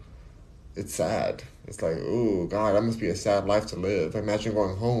don't. It's sad. It's like, oh God, that must be a sad life to live. Imagine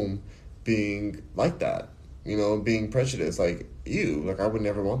going home being like that. Being prejudiced. Like, ew. Like I would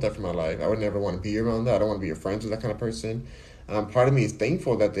never want that for my life. I would never want to be around that. I don't want to be friends with that kind of person. Part of me is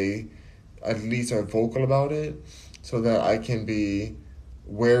thankful that they at least are vocal about it so that I can be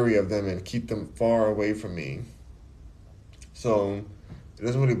wary of them and keep them far away from me. So it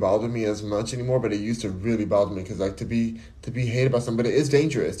doesn't really bother me as much anymore, but it used to really bother me because like to be hated by somebody is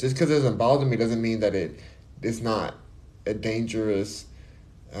dangerous. Just because it doesn't bother me doesn't mean that it's not a dangerous,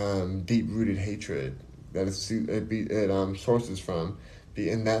 deep rooted hatred that it sources from.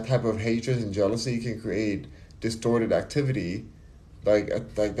 And that type of hatred and jealousy can create distorted activity like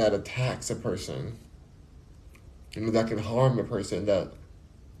that attacks a person. That can harm a person that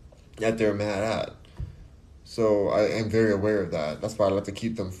they're mad at. So I am very aware of that. That's why I like to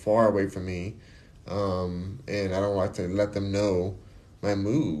keep them far away from me, and I don't like to let them know my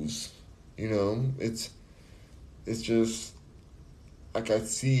moves. It's just like I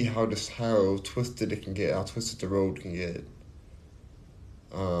see how twisted it can get, how twisted the road can get.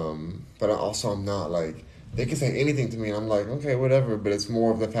 But I'm not like they can say anything to me, and I'm like, okay, whatever. But it's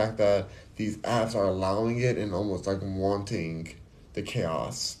more of the fact that these apps are allowing it and almost like wanting the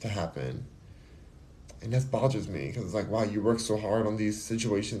chaos to happen, and that bothers me because it's like, wow, you work so hard on these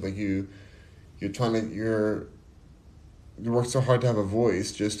situations, like you're trying to you work so hard to have a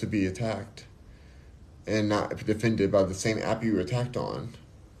voice just to be attacked and not defended by the same app you were attacked on.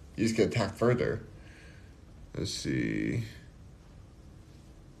 You just get attacked further. Let's see.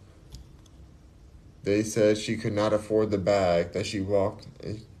 They said she could not afford the bag that she walked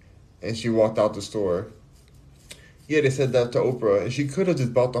out the store. Yeah, they said that to Oprah, and she could have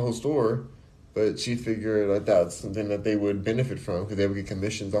just bought the whole store, but she figured like that's something that they would benefit from because they would get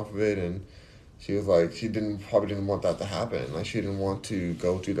commissions off of it, and she was like, probably didn't want that to happen. Like she didn't want to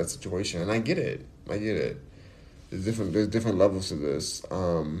go through that situation, and I get it. I get it. There's different levels to this,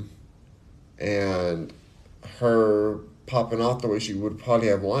 and her popping off the way she would probably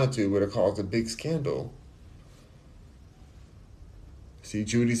have wanted to would have caused a big scandal. See,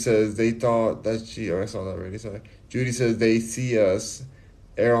 Judy says they thought that she. Oh, I saw that already. Sorry. Judy says they see us,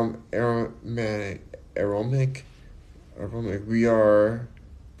 aromatic, aromatic. We are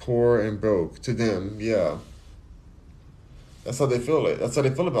poor and broke to them. Yeah, that's how they feel it. That's how they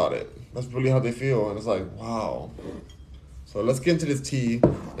feel about it. That's really how they feel, and it's like, wow. So let's get into this tea.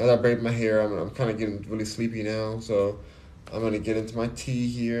 Now that I braided my hair, I'm kind of getting really sleepy now. So I'm gonna get into my tea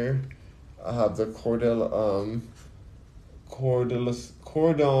here. I have the Cordon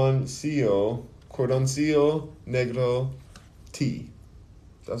Seal Negro tea.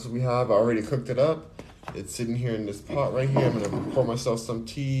 that's what we have. I already cooked it up. It's sitting here in this pot right here. I'm gonna pour myself some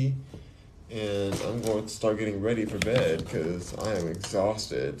tea, and I'm going to start getting ready for bed because I am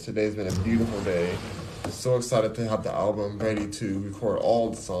exhausted. Today's been a beautiful day. So excited to have the album ready to record all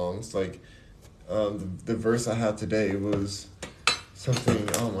the songs. Like the verse I had today was something.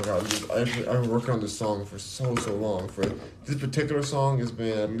 Oh my God! I've been working on this song for so long. For this particular song, it's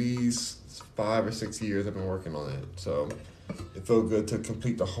been at least 5 or 6 years I've been working on it. So it felt good to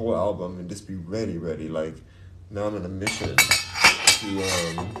complete the whole album and just be ready. Like now I'm in a mission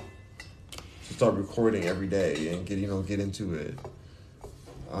to start recording every day and get into it.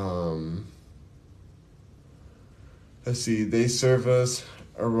 Let's see. They serve us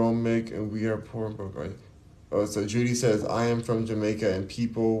aromatic and we are poor and broke. Right? Oh, so Judy says, I am from Jamaica and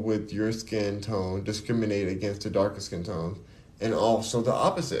people with your skin tone discriminate against the darker skin tones. And also the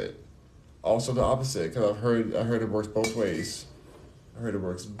opposite. Because I heard it works both ways.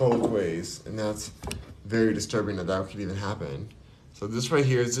 And that's very disturbing that could even happen. So this right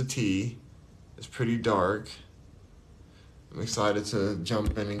here is a tea. It's pretty dark. I'm excited to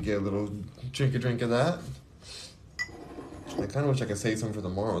jump in and get a little drink of that. I kind of wish I could save some for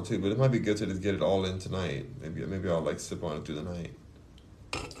tomorrow too, but it might be good to just get it all in tonight. Maybe I'll like sip on it through the night.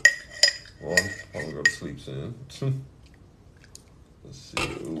 Well, I'm probably go to sleep soon. Let's see.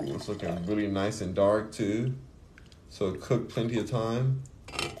 Ooh, it's looking really nice and dark too. So it cooked plenty of time.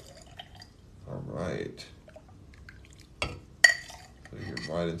 All right. Get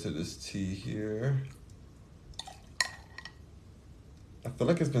right into this tea here. I feel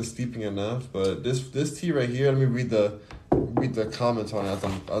like it's been steeping enough, but this tea right here. Let me read the comments on it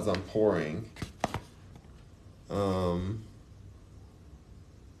as I'm pouring.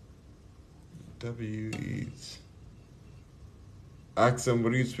 W eats. Axum,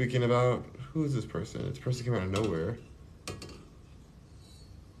 what are you speaking about? Who is this person? This person came out of nowhere.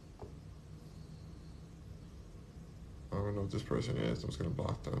 I don't know what this person is. I'm just gonna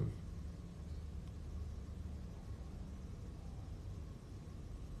block them.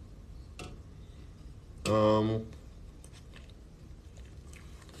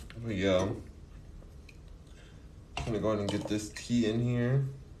 But yeah, I'm gonna go ahead and get this tea in here.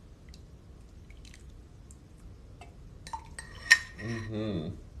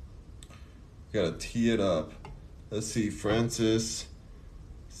 Gotta tee it up. Let's see. Francis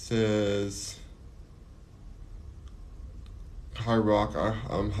says, "Hi Rock,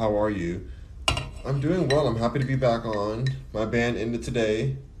 how are you? I'm doing well. I'm happy to be back on. My band ended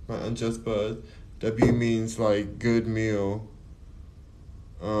today. My Unjust Bud. W means like good meal.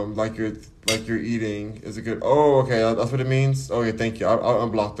 Like you're eating is a good. Oh, okay, that's what it means. Okay, thank you. I'll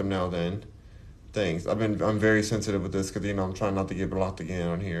unblock them now then. Thanks. I'm very sensitive with this because I'm trying not to get blocked again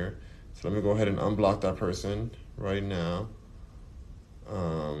on here. So let me go ahead and unblock that person right now.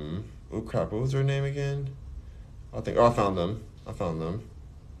 Oh crap, what was their name again? I found them. Let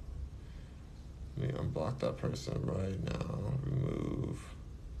me unblock that person right now. Remove.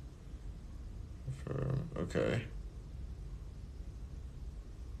 Okay.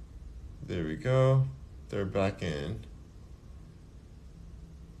 There we go. They're back in.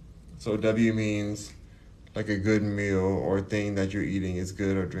 So W means like a good meal or thing that you're eating is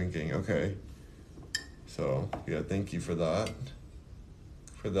good or drinking. Okay. So yeah, thank you for that.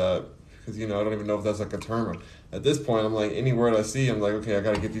 Because I don't even know if that's like a term. At this point, I'm like, any word I see, I'm like, okay, I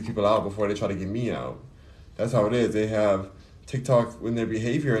gotta get these people out before they try to get me out. That's how it is. They have TikTok when their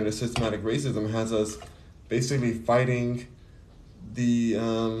behavior and their systematic racism has us basically fighting the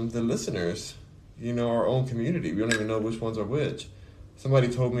listeners, our own community. We don't even know which ones are which. Somebody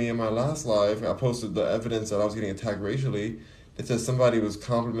told me in my last live, I posted the evidence that I was getting attacked racially. It says somebody was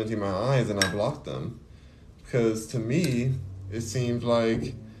complimenting my eyes and I blocked them. Because to me, it seemed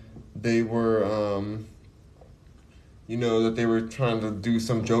like they were, that they were trying to do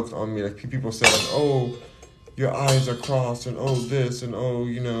some joke on me. Like people said, like, oh, your eyes are crossed and oh this and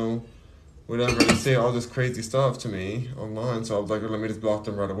oh, whatever. They say all this crazy stuff to me online. So I was like, let me just block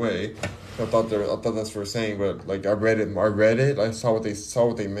them right away. I thought that's what they were saying, but like I read it. I saw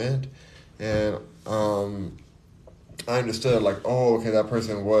what they meant, and I understood like, oh, okay, that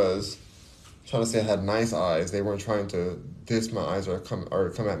person was trying to say I had nice eyes. They weren't trying to diss my eyes or come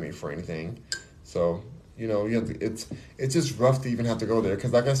at me for anything. So it's just rough to even have to go there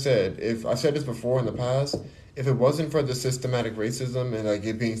because, like I said, if I said this before in the past, if it wasn't for the systematic racism and like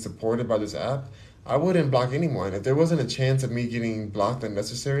it being supported by this app, I wouldn't block anyone. If there wasn't a chance of me getting blocked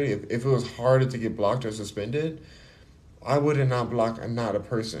unnecessary, if it was harder to get blocked or suspended, I would not block not a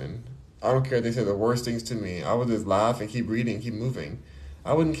person. I don't care if they say the worst things to me. I would just laugh and keep reading, keep moving.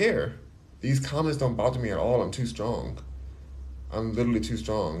 I wouldn't care. These comments don't bother me at all. I'm too strong. I'm literally too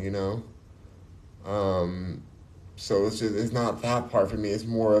strong, you know? Um, so it's not that part for me. It's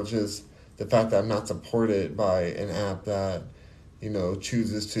more of just the fact that I'm not supported by an app that,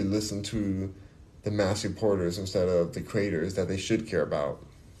 chooses to listen to the mass reporters instead of the creators that they should care about.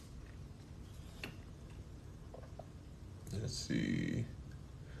 Let's see.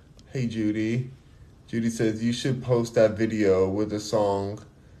 Hey, Judy. Judy says you should post that video with the song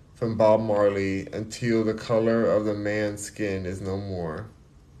from Bob Marley, "Until the Color of the Man's Skin Is No More."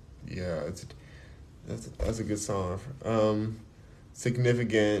 Yeah, that's a good song.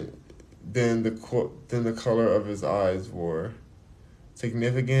 Significant than the color of his eyes wore.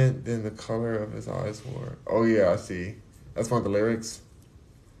 Significant than the color of his eyes wore. Oh yeah, I see. That's one of the lyrics.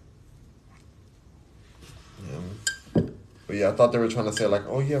 But yeah, I thought they were trying to say like,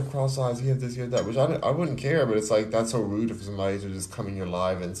 oh, you have cross eyes, you have this, you have that, which I wouldn't care. But it's like that's so rude for somebody to just come in your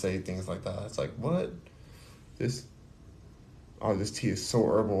live and say things like that. It's like what? This this tea is so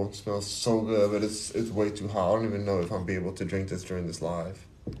herbal. It smells so good, but it's way too hot. I don't even know if I'll be able to drink this during this live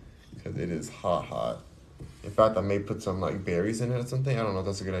because it is hot, hot. In fact, I may put some like berries in it or something. I don't know if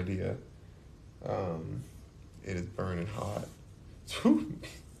that's a good idea. Um, it is burning hot.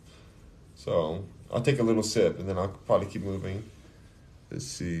 So I'll take a little sip and then I'll probably keep moving. Let's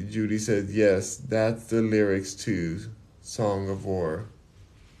see. Judy said, yes, that's the lyrics to Song of War.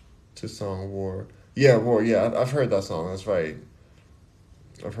 To Song of War. Yeah, War. Yeah, I've heard that song. That's right.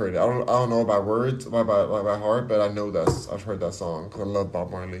 I've heard it. I don't know by words, by heart, but I know I've heard that song because I love Bob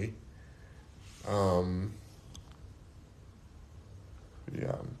Marley.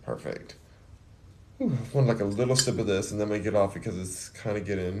 Yeah, perfect. Whew, I want like a little sip of this and then I get off because it's kind of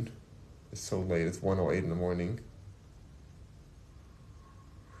it's so late. It's 1:08 in the morning.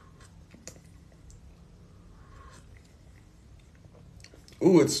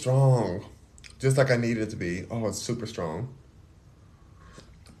 Ooh, it's strong. Just like I needed it to be. Oh, it's super strong.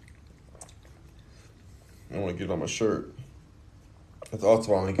 I want to get it on my shirt. That's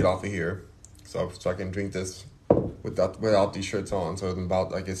also why I want to get off of here. So I can drink this without these shirts on. So it's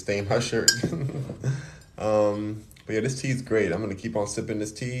about I can stain my shirt. But yeah, this tea is great. I'm going to keep on sipping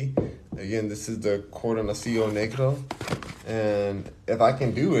this tea. Again, this is the Cordonacillo Negro. And if I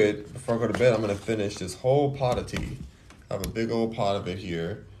can do it before I go to bed, I'm going to finish this whole pot of tea. I have a big old pot of it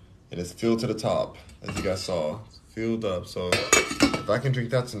here. And it's filled to the top, as you guys saw. It's filled up. So if I can drink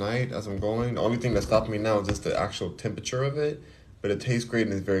that tonight as I'm going, the only thing that's stopping me now is just the actual temperature of it. But it tastes great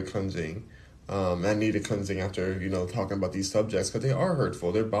and it's very cleansing. I need a cleansing after, talking about these subjects because they are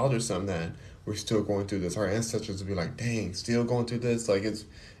hurtful. They're bothersome that we're still going through this. Our ancestors would be like, dang, still going through this? Like,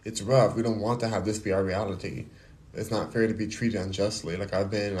 it's rough. We don't want to have this be our reality. It's not fair to be treated unjustly. Like,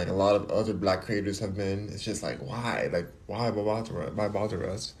 I've been, like a lot of other black creators have been. It's just like, why? Like, why bother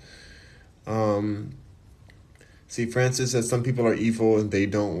us? See, Francis says some people are evil and they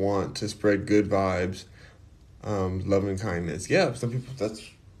don't want to spread good vibes, love and kindness. Yeah, some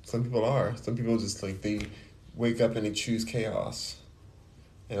people are. Some people just like they wake up and they choose chaos.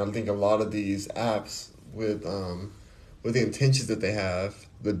 And I think a lot of these apps with the intentions that they have,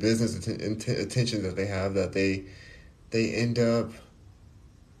 the business intentions that they have, that they end up,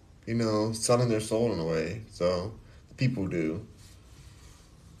 selling their soul in a way. So people do.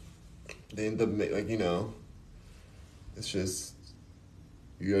 They end up it's just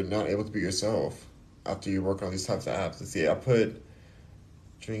you're not able to be yourself after you work on these types of apps. Let's see, I put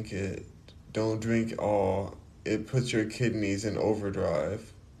drink it, don't drink all. It puts your kidneys in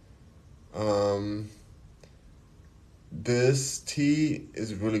overdrive. This tea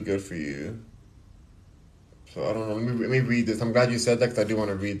is really good for you. So I don't know. Let me read this. I'm glad you said that because I do want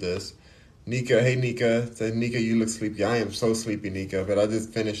to read this. Nika, hey Nika, said Nika, you look sleepy. I am so sleepy, Nika. But I just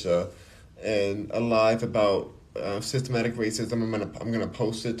finished a live about systematic racism. I'm gonna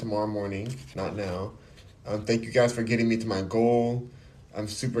post it tomorrow morning, not now. Thank you guys for getting me to my goal. I'm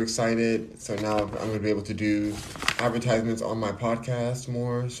super excited. So now I'm gonna be able to do advertisements on my podcast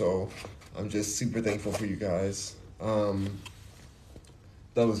more. So I'm just super thankful for you guys.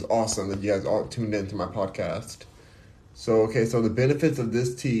 That was awesome that you guys all tuned into my podcast. So the benefits of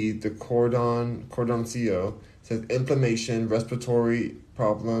this tea, the Cordoncillo, says inflammation, respiratory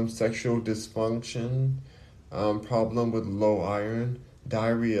problems, sexual dysfunction, problem with low iron,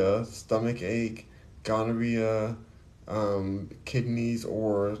 diarrhea, stomach ache, gonorrhea, kidneys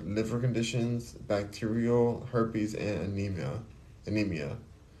or liver conditions, bacterial, herpes, and anemia.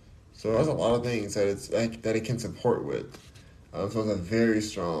 So there's a lot of things that it can support with. So it's a very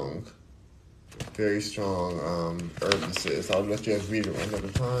strong herb this is. I'll let you guys read it one at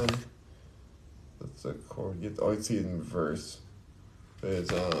a time. That's a chord. You always see it in reverse.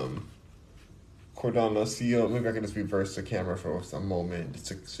 It's Cordana Seal. Maybe I can just reverse the camera for a moment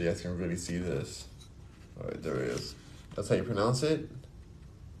just so you guys can really see this. All right, there it is. That's how you pronounce it?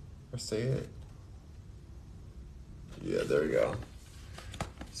 Or say it? Yeah, there you go.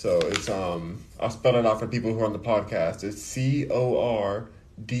 So it's I'll spell it out for people who are on the podcast. It's CORDONCILLO.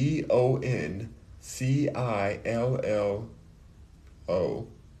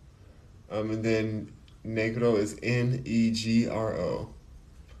 And then negro is NEGRO.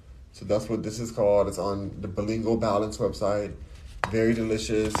 So that's what this is called. It's on the Bilingual Balance website. Very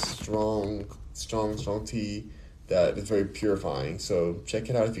delicious, strong tea that is very purifying. So check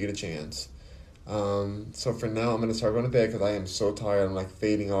it out if you get a chance. So for now, I'm going to start going to bed because I am so tired. I'm like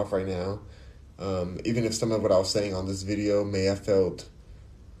fading off right now. Even if some of what I was saying on this video may have felt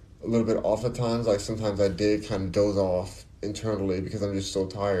a little bit off at times, like sometimes I did kind of doze off internally because I'm just so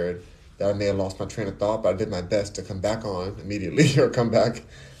tired that I may have lost my train of thought, but I did my best to come back on immediately or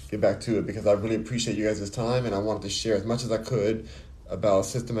get back to it because I really appreciate you guys' time and I wanted to share as much as I could about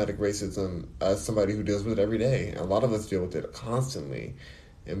systematic racism as somebody who deals with it every day. A lot of us deal with it constantly,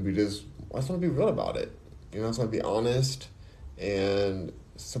 and I just want to be real about it. I just want to be honest and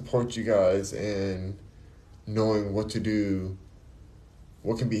support you guys in knowing what to do,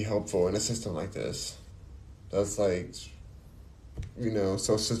 what can be helpful in a system like this. That's like,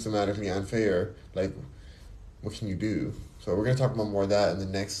 so systematically unfair. Like, what can you do? So we're going to talk about more of that in the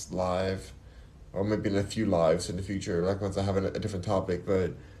next live, or maybe in a few lives in the future, like once I have a different topic.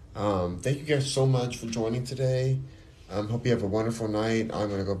 But thank you guys so much for joining today. Hope you have a wonderful night. I'm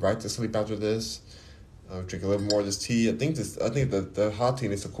going to go right to sleep after this. Drink a little more of this tea. I think the hot tea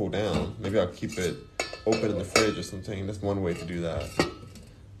needs to cool down. Maybe I'll keep it open in the fridge or something. That's one way to do that.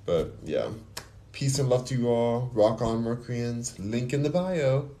 But yeah, peace and love to you all. Rock on, Mercuryans. Link in the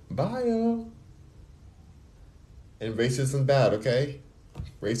bio. And racism bad, okay?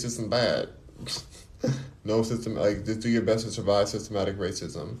 Racism bad. No system, just do your best to survive systematic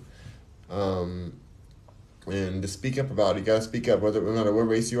racism. And to speak up about it, you gotta speak up. No matter what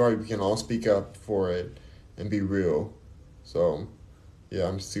race you are, we can all speak up for it and be real. So, yeah,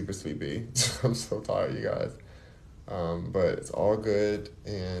 I'm super sleepy. I'm so tired, you guys. But it's all good.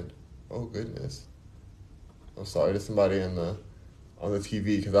 And oh goodness, I'm sorry. There's somebody on the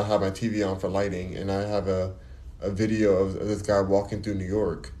TV because I have my TV on for lighting, and I have a video of this guy walking through New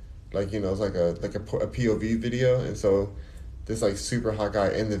York. It's like a POV video, and so this like super hot guy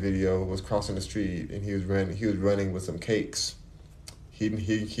in the video was crossing the street and he was running with some cakes. He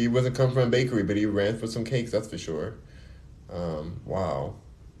wasn't coming from a bakery, but he ran for some cakes, that's for sure. Wow,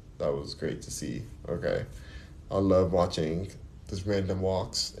 that was great to see. Okay, I love watching this random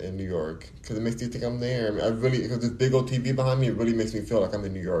walks in New York because it makes me think I'm there. I mean, because this big old TV behind me, it really makes me feel like I'm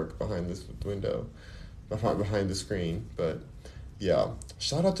in New York behind this window, behind the screen. But yeah,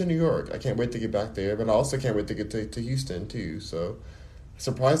 shout out to New York. I can't wait to get back there, but I also can't wait to get to Houston too. So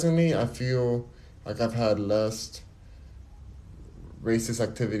surprisingly, I feel like I've had less racist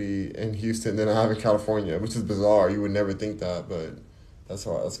activity in Houston than I have in California, which is bizarre. You would never think that, but that's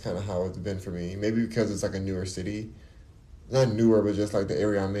kind of how it's been for me. Maybe because it's like a newer city. Not newer, but just like the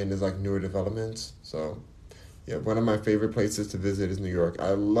area I'm in is like newer developments. So yeah, one of my favorite places to visit is New York.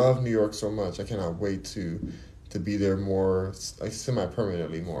 I love New York so much. I cannot wait to be there more, like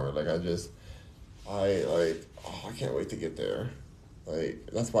semi-permanently more. Like I can't wait to get there. Like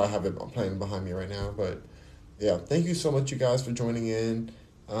that's why I have it playing behind me right now. But yeah, thank you so much, you guys, for joining in.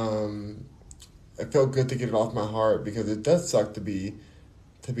 It felt good to get it off my heart because it does suck to be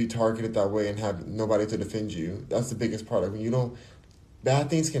targeted that way and have nobody to defend you. That's the biggest part. Like when bad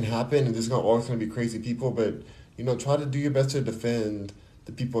things can happen and there's always gonna be crazy people, but try to do your best to defend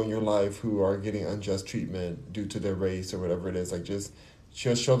the people in your life who are getting unjust treatment due to their race or whatever it is. Like just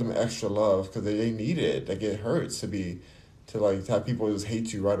show them extra love because they need it. Like it hurts to have people just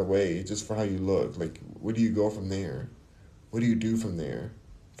hate you right away just for how you look. Like where do you go from there? What do you do from there,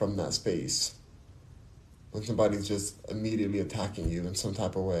 from that space? When somebody's just immediately attacking you in some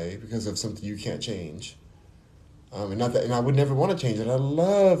type of way because of something you can't change. And I would never want to change it. I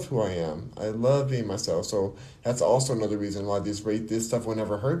love who I am. I love being myself. So that's also another reason why this stuff will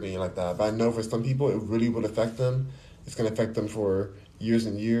never hurt me like that. But I know for some people it really would affect them. It's going to affect them for years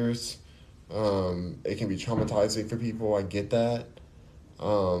and years. It can be traumatizing for people. I get that.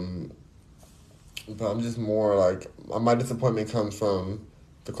 But I'm just more like, my disappointment comes from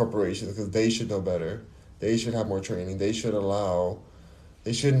the corporations because they should know better. They should have more training. They shouldn't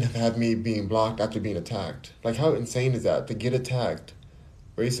have had me being blocked after being attacked. Like, how insane is that? To get attacked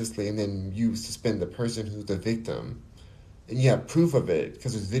racistly and then you suspend the person who's the victim. And you have proof of it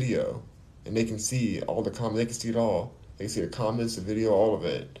because there's video. And they can see all the comments. They can see it all. They can see the comments, the video, all of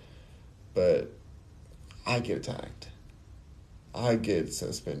it. But I get attacked. I get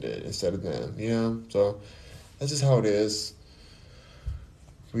suspended instead of them, you know? So that's just how it is.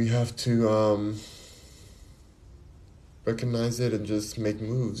 We have to recognize it and just make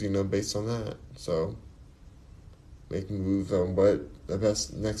moves, based on that. So make moves on what the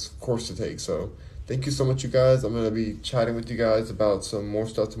best next course to take. So thank you so much, you guys. I'm going to be chatting with you guys about some more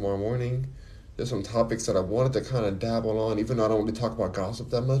stuff tomorrow morning. There's some topics that I wanted to kind of dabble on, even though I don't really talk about gossip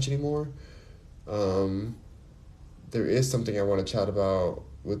that much anymore. There is something I want to chat about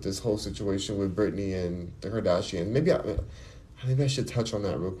with this whole situation with Britney and the Kardashians. Maybe I should touch on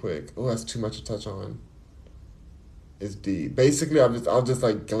that real quick. Oh, that's too much to touch on. It's deep. Basically, I'll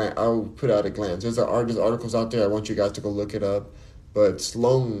put out a glance. There's articles out there. I want you guys to go look it up. But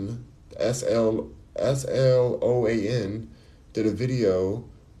Sloan, Sloan, did a video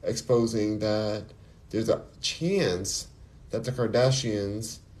exposing that there's a chance that the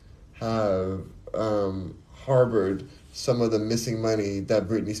Kardashians have harbored some of the missing money that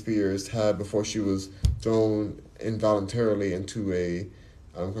Britney Spears had before she was thrown involuntarily into a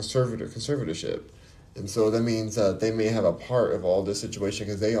conservatorship. And so that means that they may have a part of all this situation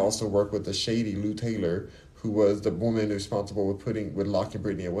because they also work with the shady Lou Taylor, who was the woman responsible with locking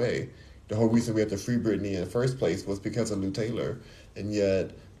Britney away. The whole reason we had to free Britney in the first place was because of Lou Taylor. And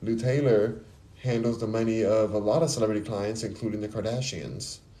yet Lou Taylor handles the money of a lot of celebrity clients, including the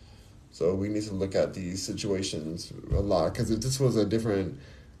Kardashians. So we need to look at these situations a lot, because if this was a different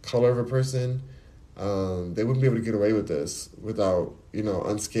color of a person, they wouldn't be able to get away with this without,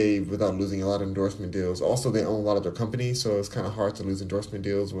 unscathed, without losing a lot of endorsement deals. Also, they own a lot of their companies, so it's kind of hard to lose endorsement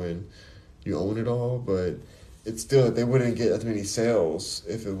deals when you own it all. But it's still that they wouldn't get as many sales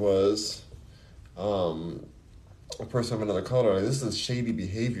if it was a person of another color. This is shady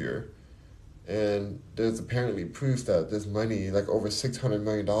behavior. And there's apparently proof that this money, like over $600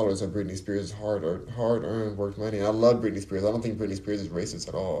 million of Britney Spears' hard-earned work money. And I love Britney Spears. I don't think Britney Spears is racist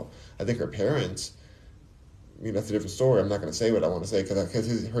at all. I think her parents, that's a different story. I'm not going to say what I want to say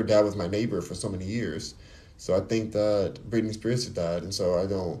because her dad was my neighbor for so many years. So I think that Britney Spears did that, and so I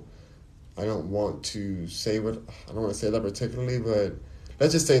don't want to say I don't want to say that particularly, but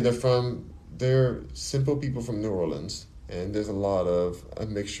let's just say they're simple people from New Orleans, and there's a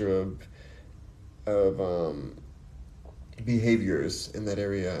mixture of behaviors in that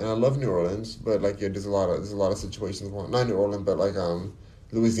area. And I love New Orleans, but there's a lot of situations not New Orleans, but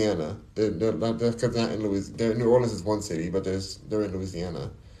Louisiana. They're not in Louisiana. New Orleans is one city, but they're in Louisiana.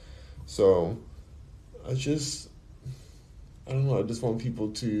 So I don't know, I just want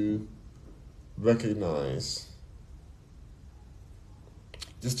people to recognize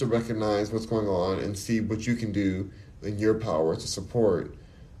what's going on and see what you can do in your power to support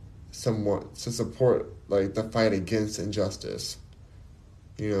the fight against injustice,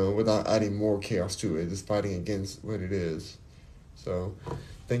 without adding more chaos to it, just fighting against what it is. So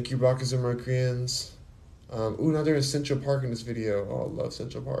thank you, Rockers and Mercuryans. Now they're in Central Park in this video. Oh, I love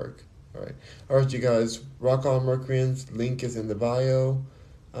Central Park. All right, you guys, rock on, Mercuryans. Link is in the bio.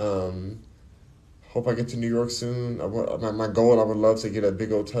 Hope I get to New York soon. My goal, I would love to get a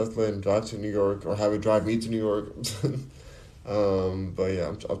big old Tesla and drive to New York, or have it drive me to New York. But yeah,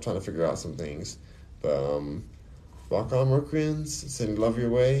 I'm trying to figure out some things. But rock on, Mercuryans. Send love your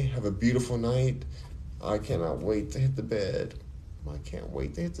way. Have a beautiful night. I cannot wait to hit the bed. I can't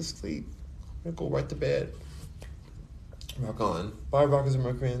wait to hit the sleep. I'm gonna go right to bed. Rock on. Bye, Rockers and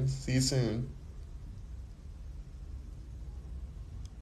Mercuryans. See you soon.